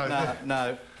 No.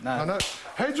 I know.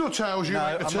 Heads or tails, you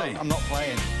make the tea. I'm not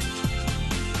playing.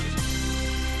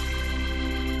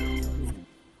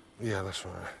 Yeah, that's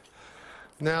right.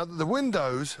 Now, the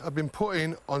windows have been put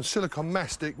in on silicone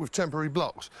mastic with temporary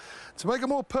blocks. To make a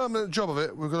more permanent job of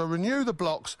it, we're going to renew the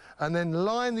blocks and then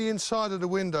line the inside of the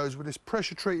windows with this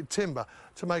pressure-treated timber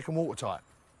to make them watertight.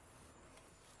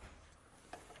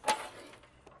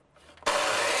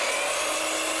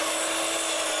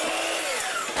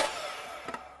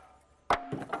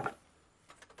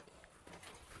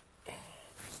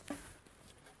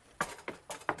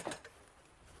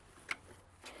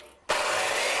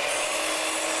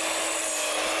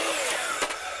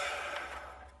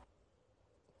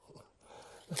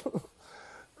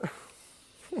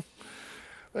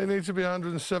 They need to be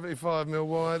 175mm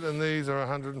wide, and these are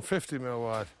 150mm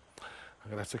wide.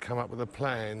 I'm going to have to come up with a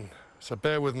plan, so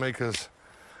bear with me, because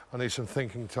I need some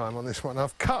thinking time on this one.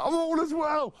 I've cut them all as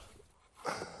well!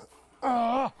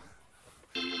 Ah!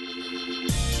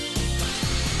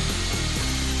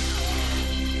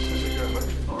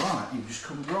 All right, you've just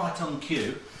come right on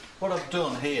cue. What I've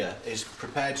done here is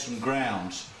prepared some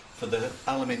grounds for the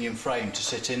aluminium frame to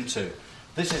sit into.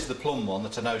 This is the plumb one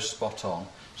that I know spot on.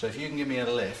 So if you can give me a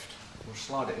lift, we'll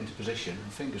slide it into position,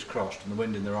 and fingers crossed, and the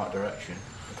wind in the right direction,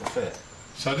 it'll fit.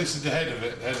 So this is the head of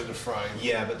it, the head of the frame?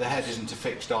 Yeah, but the head isn't a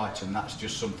fixed item, that's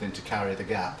just something to carry the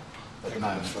gap at the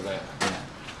moment. For that.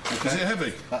 Yeah. Okay. Is it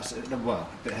heavy? That's, well,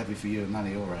 a bit heavy for you, a man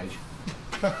of your age.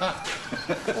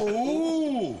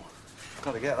 Ooh!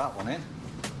 Got to get that one in.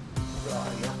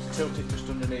 Right, you have to tilt it just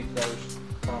underneath those.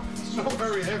 It's not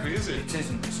very heavy, is it? It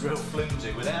isn't, it's real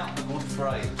flimsy. Without the wood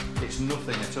frame, it's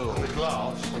nothing at all. The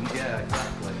glass? Yeah,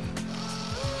 exactly.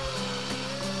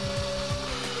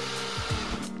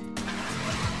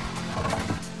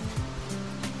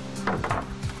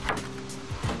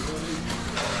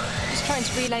 Just trying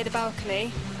to relay the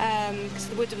balcony because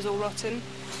the wood was all rotten.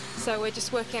 So we're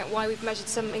just working out why we've measured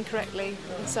some incorrectly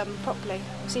and some properly.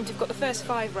 We seem to have got the first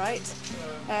 5 right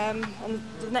and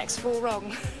the next 4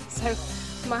 wrong. So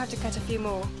we might have to cut a few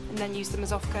more and then use them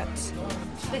as offcuts.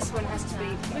 This one has to be...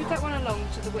 Move that one along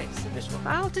to the width. This one?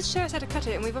 Al did show us how to cut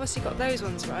it, and we've obviously got those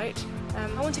ones right.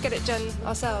 I want to get it done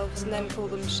ourselves and then call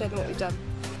them, show them what we've done.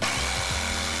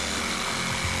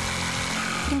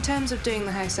 In terms of doing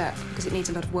the house up, because it needs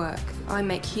a lot of work, I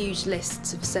make huge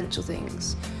lists of essential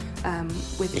things.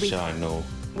 Which I ignore.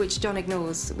 Which John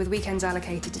ignores, with weekends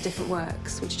allocated to different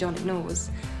works, which John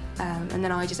ignores, and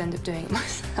then I just end up doing it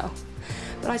myself.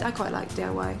 But I quite like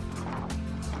DIY.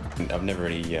 I've never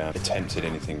really attempted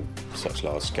anything such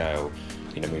large scale.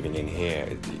 You know, moving in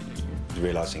here,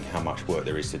 realising how much work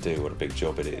there is to do, what a big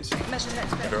job it is.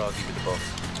 Never argue with the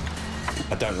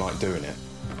boss. I don't like doing it,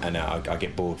 and I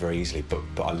get bored very easily, but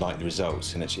I like the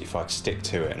results, and if I stick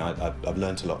to it, and I've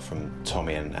learnt a lot from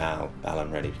Tommy and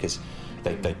Alan really, because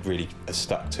they really are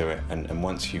stuck to it, and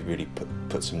once you really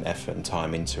put some effort and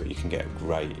time into it, you can get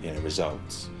great, you know,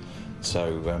 results.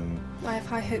 So I have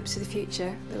high hopes for the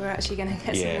future that we're actually going to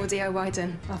get some more DIY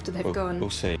done after they've gone. We'll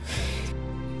see.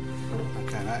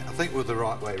 OK, mate, I think we're the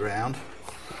right way round.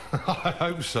 I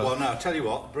hope so. Well, no, I'll tell you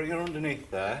what, bring her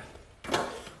underneath there.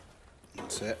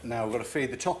 That's it. Now we've got to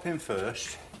feed the top in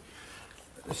first.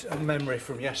 It's a memory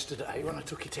from yesterday when I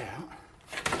took it out.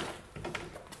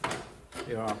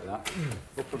 You all right with that?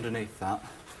 Up underneath that.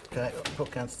 OK, put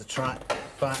against the track,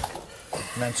 back,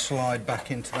 and then slide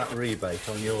back into that rebate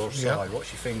on your side.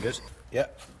 Watch your fingers.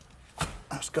 Yep.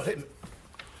 That's got it.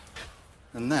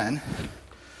 And then,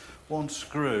 one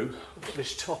screw up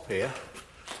this top here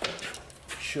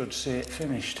should see it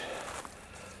finished.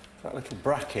 That little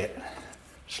bracket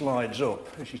slides up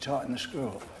as you tighten the screw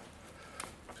up.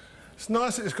 It's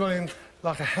nice that it's gone in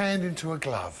like a hand into a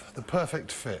glove, the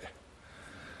perfect fit.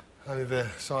 Only the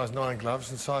size 9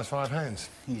 gloves and size 5 hands.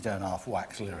 You don't half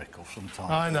wax lyrical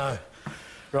sometimes. I know.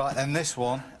 Right, then this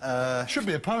one... Should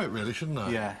be a poet, really, shouldn't I?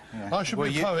 Yeah. I should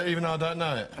be a poet, even though I don't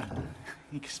know it.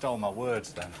 You stole my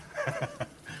words, then.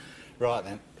 Right,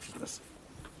 then. Just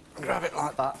grab it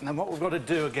like that, and then what we've got to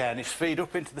do again is feed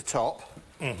up into the top.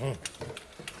 Mm-hmm.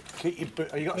 Keep your...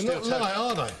 Have you got steel toe... They're not light,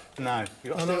 are they? No.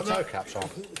 You got steel toe caps on?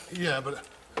 Yeah, but...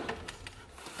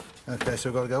 OK, so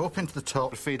we've got to go up into the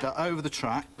top, feed that over the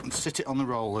track and sit it on the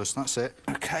rollers. That's it.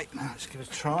 OK, now let's give it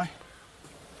a try.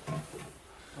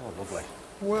 Oh, lovely.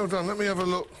 Well done. Let me have a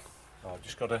look. Oh, I've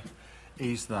just got to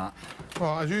ease that.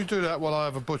 Right, as you do that while I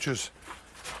have a butcher's.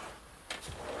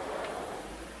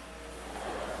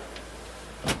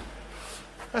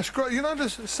 That's great. You know,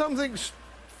 there's something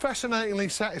fascinatingly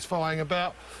satisfying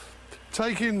about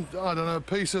taking, I don't know, a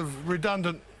piece of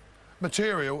redundant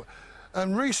material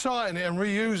and reciting it and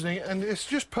reusing it, and it's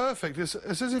just perfect. It's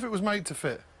as if it was made to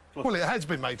fit. Well, it has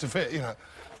been made to fit, you know.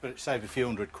 But it saved a few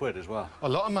 £100 as well. A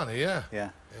lot of money, yeah. Yeah.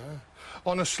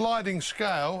 On a sliding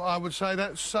scale, I would say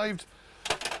that saved...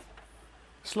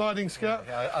 Sliding scale?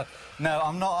 Yeah, no,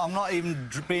 I'm not even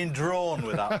being drawn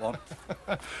with that one.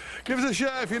 Give us a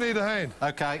shout if you need a hand.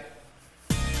 OK.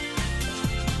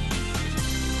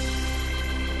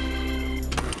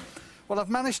 Well, I've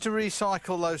managed to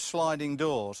recycle those sliding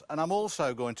doors, and I'm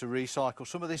also going to recycle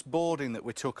some of this boarding that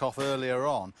we took off earlier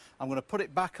on. I'm going to put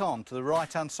it back on to the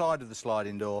right-hand side of the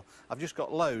sliding door. I've just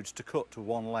got loads to cut to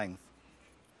one length.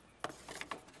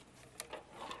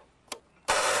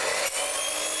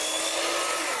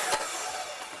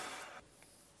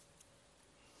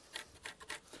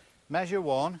 Measure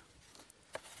one,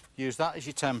 use that as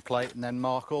your template, and then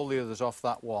mark all the others off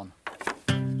that one.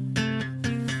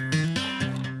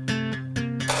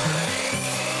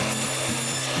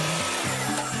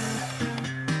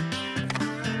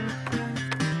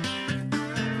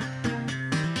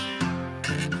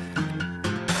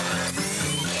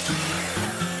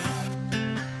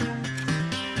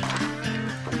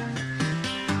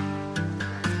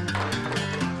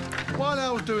 While I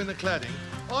was doing the cladding,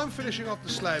 I'm finishing off the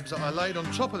slabs that I laid on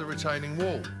top of the retaining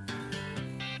wall.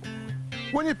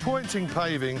 When you're pointing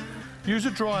paving, use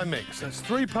a dry mix. That's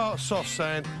 3 parts soft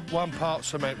sand, 1 part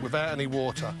cement without any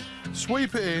water.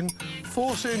 Sweep it in,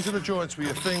 force it into the joints with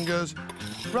your fingers,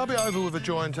 rub it over with a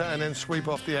jointer and then sweep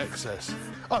off the excess.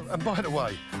 Oh, and by the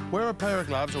way, wear a pair of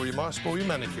gloves or you might spoil your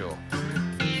manicure.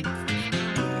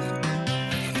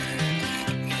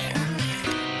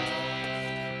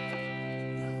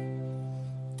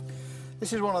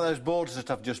 This is one of those boards that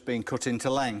have just been cut into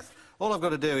length. All I've got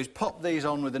to do is pop these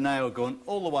on with the nail gun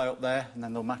all the way up there, and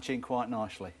then they'll match in quite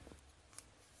nicely.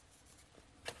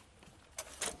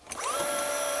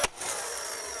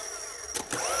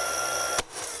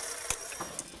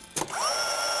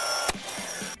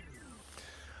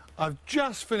 I've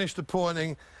just finished the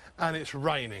pointing and it's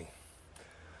raining.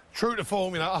 True to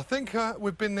form, you know, I think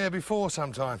we've been there before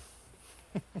sometime.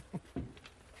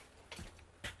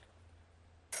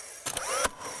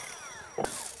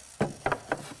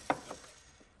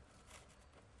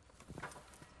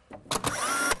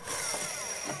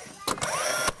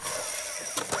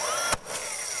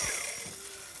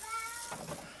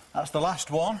 That's the last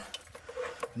one.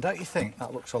 And don't you think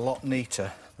that looks a lot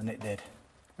neater than it did?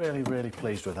 Really, really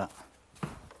pleased with that.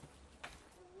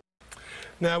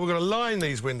 Now, we're going to line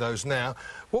these windows now.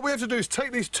 What we have to do is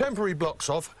take these temporary blocks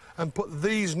off and put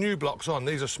these new blocks on.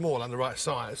 These are small and the right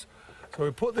size. So So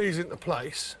we put these into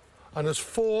place, and there's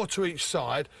 4 to each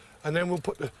side, and then we'll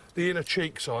put the inner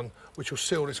cheeks on, which will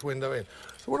seal this window in.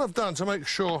 So what I've done to make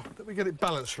sure that we get it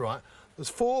balanced right, there's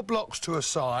 4 blocks to a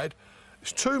side,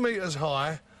 it's 2 metres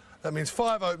high, that means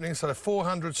 5 openings, so they're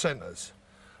 400 centres.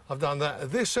 I've done that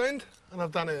at this end, and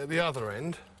I've done it at the other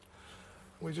end.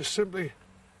 We just simply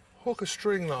hook a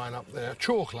string line up there,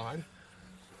 chalk line,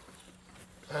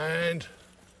 and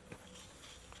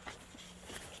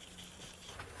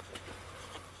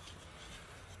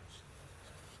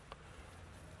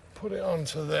put it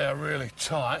onto there really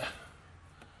tight,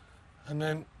 and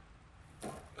then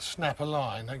snap a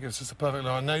line. That gives us the perfect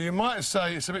line. Now, you might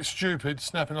say it's a bit stupid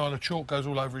snapping a line of chalk goes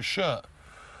all over his shirt,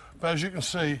 but as you can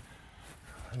see,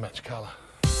 they match colour.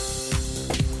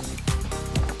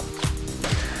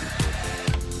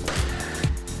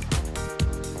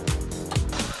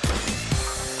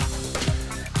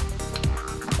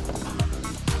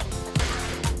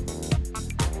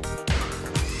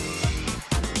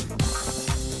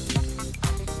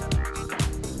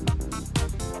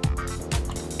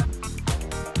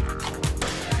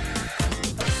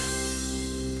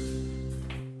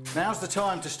 Now's the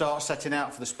time to start setting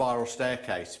out for the spiral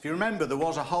staircase. If you remember, there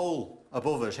was a hole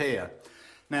above us here.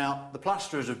 Now, the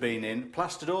plasterers have been in,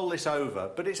 plastered all this over,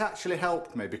 but it's actually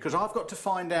helped me because I've got to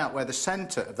find out where the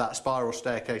centre of that spiral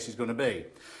staircase is going to be.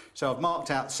 So I've marked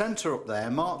out the centre up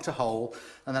there, marked a hole,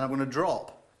 and then I'm going to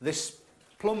drop this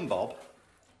plumb bob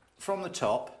from the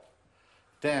top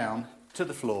down to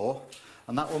the floor,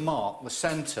 and that will mark the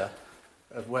centre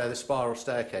of where the spiral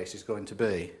staircase is going to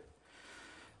be.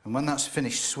 And when that's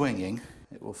finished swinging,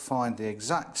 it will find the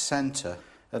exact centre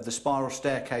of the spiral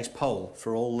staircase pole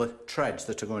for all the treads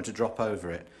that are going to drop over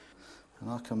it.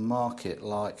 And I can mark it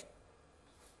like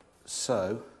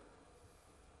so,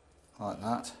 like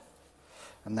that.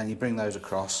 And then you bring those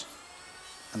across,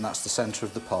 and that's the centre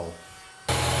of the pole.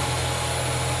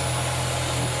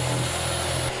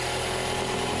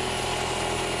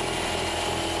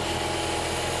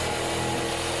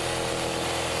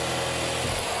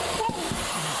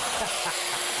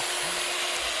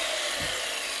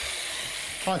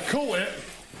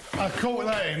 I caught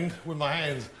that end with my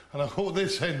hands, and I caught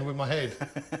this end with my head.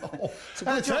 Oh,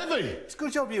 and it's heavy. It's a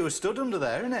good job you were stood under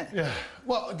there, isn't it? Yeah,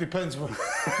 well, it depends.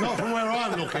 Not from where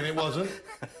I'm looking, it wasn't.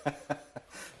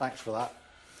 Thanks for that.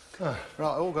 Right,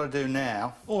 all we've got to do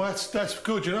now... Oh, that's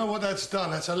good. You know what that's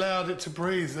done? That's allowed it to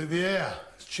breathe, the air.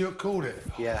 It's cooled it.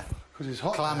 Yeah. Because it's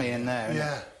hot. Clammy in there, isn't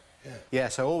it? Yeah,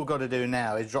 so all we've got to do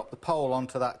now is drop the pole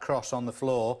onto that cross on the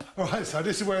floor. All right, so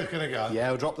this is where it's going to go. Yeah,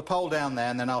 we'll drop the pole down there,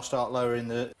 and then I'll start lowering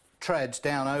the treads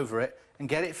down over it and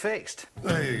get it fixed.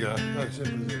 There you go. That's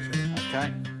in position.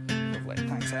 OK. Lovely.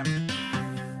 Thanks, Em.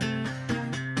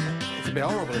 It'd be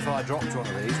horrible if I dropped one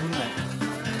of these, wouldn't it?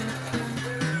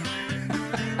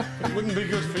 It wouldn't be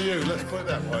good for you, let's put it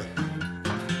that way.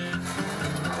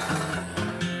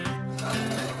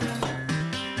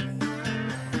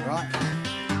 Right.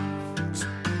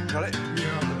 Got it?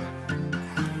 Yeah, I've got it.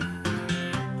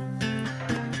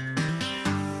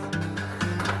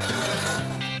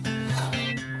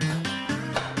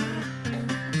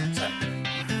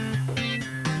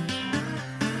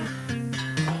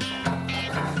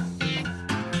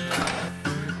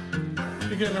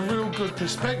 You're getting a real good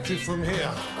perspective from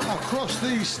here, across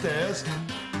these stairs,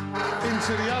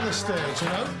 into the other stairs, you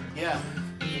know? Yeah.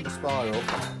 The spiral.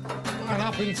 And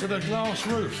up into the glass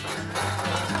roof.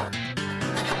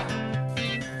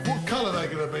 What colour are they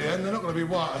going to be, Anne? They're not going to be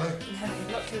white, are they? No,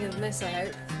 not cleaner than this, I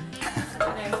hope.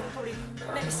 No, probably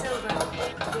maybe silver,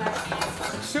 black.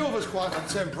 Silver's quite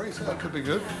contemporary, so that could be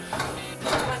good. Like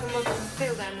a modern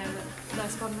feel down there with a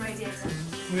nice modern radiator.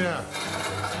 Yeah.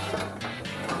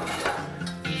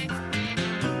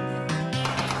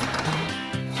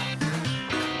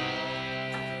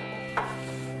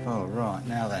 Oh, right,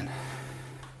 now then.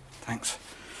 Thanks.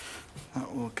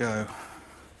 That will go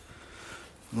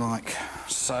like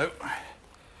so.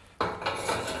 And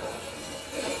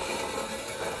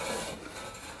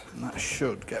that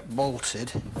should get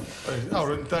bolted.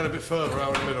 Oh, down a bit further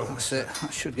out in the middle. That's it.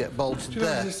 That should get bolted Do you know,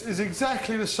 there. it's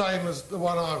exactly the same as the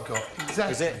one I've got.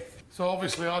 Exactly. Is it? So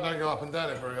obviously I don't go up and down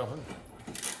it very often.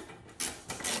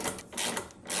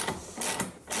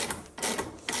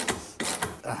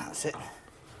 That's it.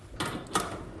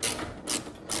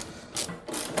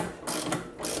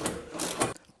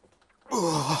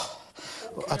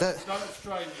 Don't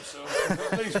strain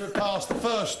yourself. At least we've passed the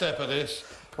first step of this.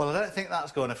 Well, I don't think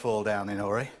that's going to fall down in a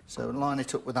hurry. So line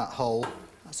it up with that hole.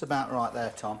 That's about right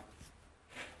there, Tom.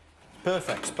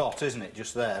 Perfect spot, isn't it?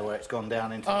 Just there, where it's gone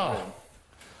down into the room.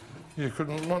 you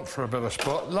couldn't want for a better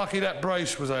spot. Lucky that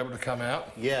brace was able to come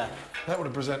out. Yeah. That would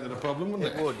have presented a problem,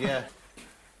 wouldn't it? It would, yeah.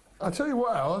 I'll tell you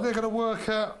what, Al, they're going to work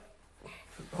out,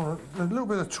 or a little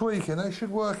bit of tweaking, they should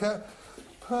work out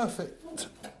perfect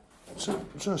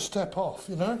to step off,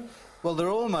 you know? Well, they're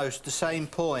almost the same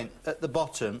point at the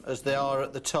bottom as they are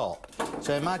at the top.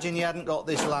 So imagine you hadn't got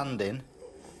this landing.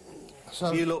 So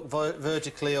If you look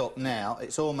vertically up now,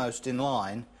 it's almost in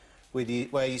line with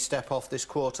where you step off this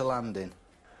quarter landing.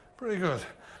 pretty good.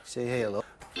 See here, look.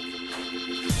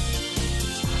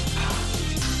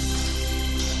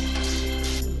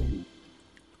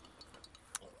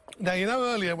 Now, you know,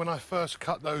 earlier when I first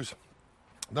cut those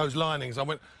linings, I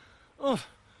went, oh,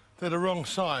 they're the wrong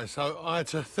size, so I had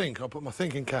to think. I put my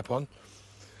thinking cap on,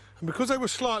 and because they were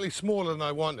slightly smaller than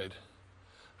I wanted,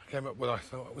 I came up with what I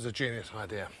thought was a genius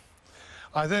idea.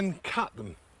 I then cut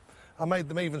them. I made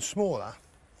them even smaller,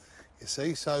 you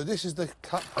see. So this is the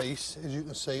cut piece, as you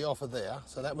can see, off of there.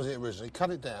 So that was it originally.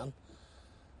 Cut it down,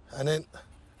 and then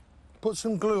put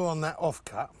some glue on that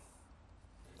off-cut.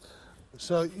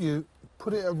 So you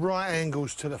put it at right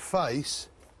angles to the face,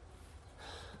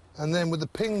 and then with the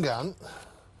pin gun,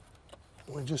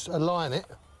 we just align it,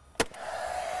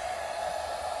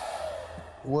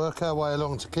 work our way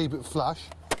along to keep it flush.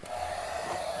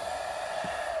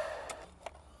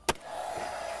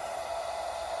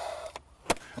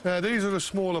 Now, these are the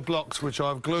smaller blocks which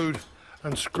I've glued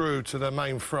and screwed to the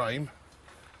main frame,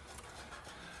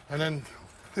 and then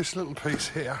this little piece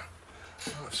here,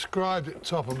 I've scribed it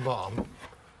top and bottom,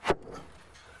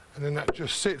 and then that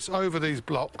just sits over these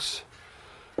blocks,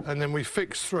 and then we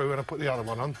fix through, and I put the other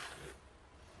one on.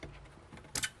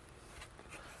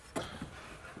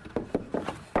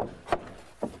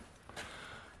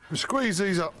 We squeeze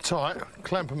these up tight,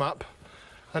 clamp them up,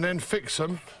 and then fix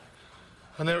them.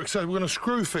 And so we're going to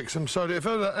screw fix them so that if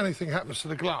ever anything happens to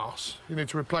the glass, you need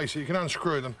to replace it, you can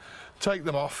unscrew them, take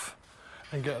them off,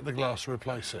 and get the glass to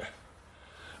replace it.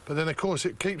 But then, of course,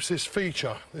 it keeps this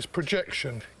feature, this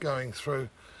projection going through,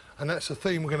 and that's the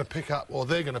theme we're going to pick up, or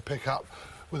they're going to pick up,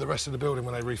 with the rest of the building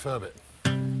when they refurb it.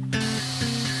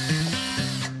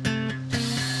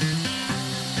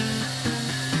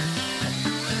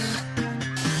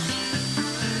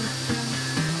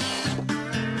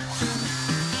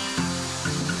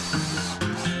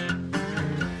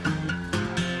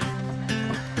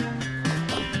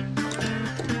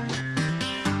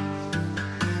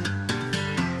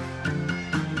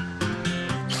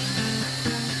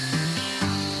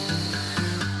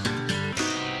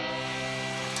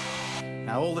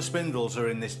 Now, all the spindles are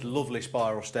in this lovely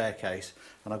spiral staircase,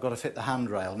 and I've got to fit the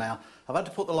handrail. Now, I've had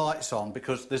to put the lights on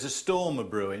because there's a storm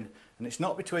brewing, and it's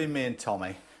not between me and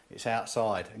Tommy, it's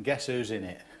outside. And guess who's in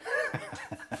it?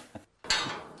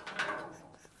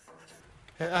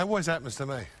 It always happens to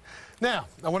me. Now,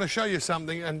 I want to show you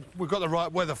something, and we've got the right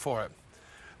weather for it.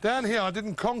 Down here, I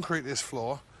didn't concrete this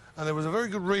floor, and there was a very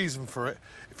good reason for it.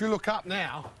 If you look up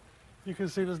now, you can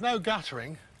see there's no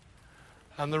guttering,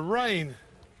 and the rain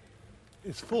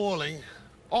is falling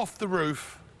off the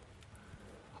roof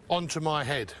onto my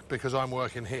head because I'm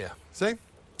working here. See?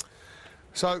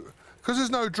 So, because there's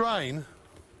no drain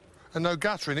and no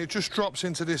guttering, it just drops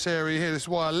into this area here. This is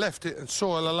why I left it in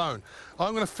soil alone.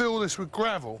 I'm going to fill this with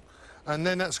gravel, and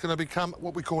then that's going to become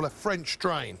what we call a French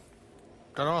drain.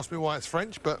 Don't ask me why it's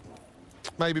French, but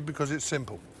maybe because it's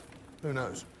simple. Who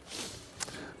knows?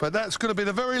 But that's going to be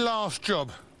the very last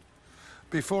job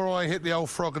before I hit the old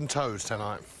frog and toads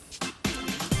tonight.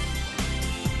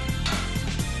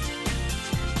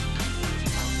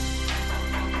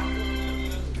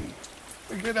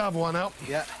 Get the other one out.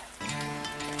 Yeah.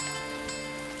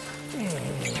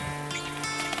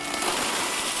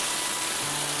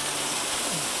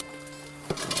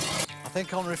 I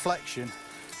think on reflection,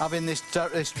 having this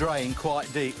drain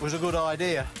quite deep was a good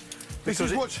idea. This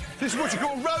is what you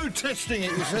call road testing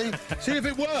it, you see. See if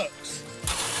it works.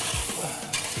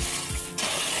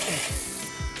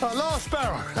 Right, last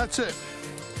barrow, that's it.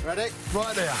 Ready?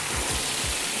 Right there.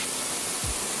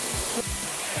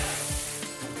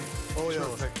 All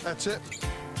yours. Terrific. That's it.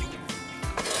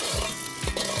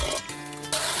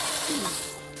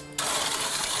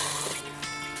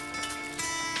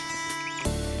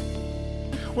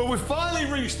 Well, we've finally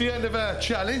reached the end of our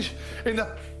challenge in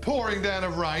the pouring down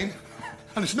of rain.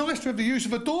 And it's nice to have the use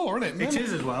of a door, isn't it? It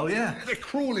is as well, yeah. They're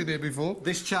crawling here before.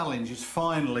 This challenge has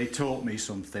finally taught me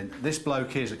something. This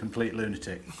bloke is a complete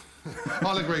lunatic.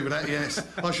 I'll agree with that, yes.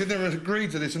 I should never have agreed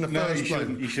to this in the first place.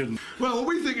 You shouldn't. Well,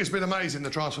 we think it's been amazing, the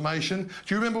transformation.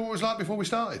 Do you remember what it was like before we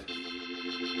started?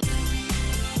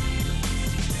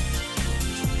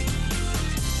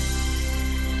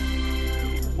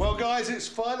 Well, guys, it's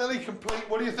finally complete.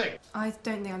 What do you think? I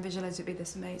don't think I visualised it'd be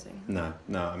this amazing. No,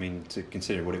 I mean, to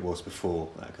consider what it was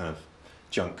before, that kind of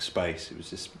junk space, it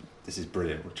was just, this is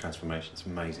brilliant. What a transformation, it's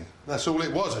amazing. That's all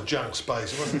it was, a junk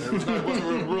space, wasn't it? It wasn't a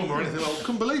real room or anything like that. I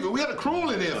couldn't believe it. We had to crawl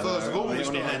in here first of all. On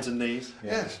your hands and knees.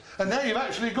 Yes, and now you've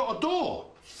actually got a door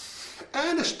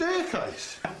and a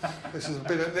staircase. This has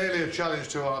been nearly a challenge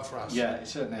too hard for us. Yeah, it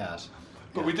certainly has.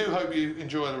 But we do hope you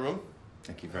enjoy the room.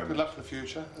 Thank you very Good much. luck for the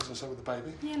future, as I said with the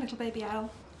baby. Yeah, little baby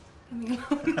owl.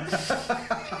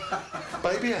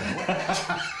 Baby owl?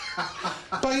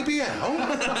 Baby owl?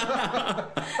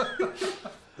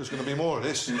 There's going to be more of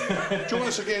this. Join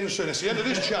us again soon. It's the end of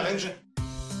this challenge.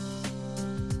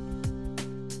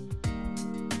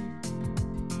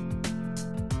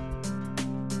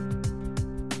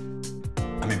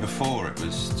 I mean, before it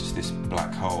was just this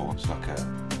black hole. It's like a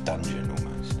dungeon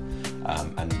almost.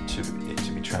 And to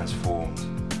be transformed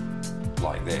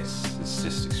like this, it's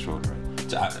just extraordinary.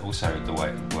 Also, the way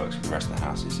it works with the rest of the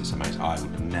house is just amazing. I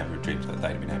would have never dreamed that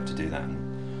they'd have been able to do that.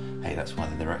 And, hey, that's why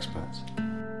they're experts.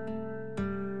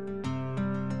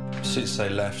 Since they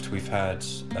left, we've had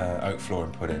oak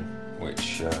flooring put in,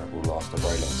 which will last a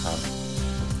very long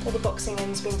time. All the boxing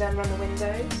ends being done around the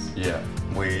windows. Yeah.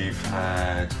 We've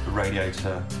had a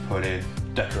radiator put in,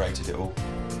 decorated it all.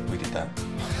 We did that.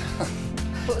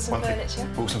 Bought some furniture.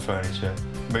 Bought some furniture.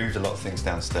 Moved a lot of things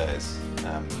downstairs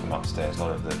from upstairs, a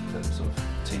lot of the sort of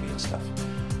TV and stuff.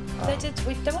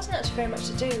 There wasn't actually very much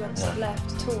to do once I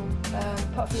left at all,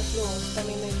 apart from the floors. Then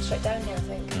we moved straight down here, I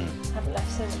think. Haven't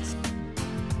left since.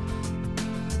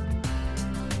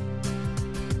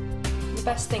 The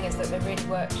best thing is that they really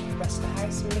worked with the rest of the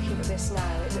house. And looking at this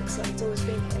now, it looks like it's always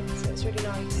been here, so it's really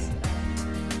nice.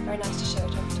 Very nice to show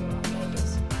it off to our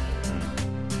neighbours.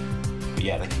 But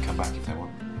yeah, they can come back if they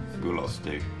want. We've got lots to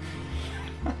do.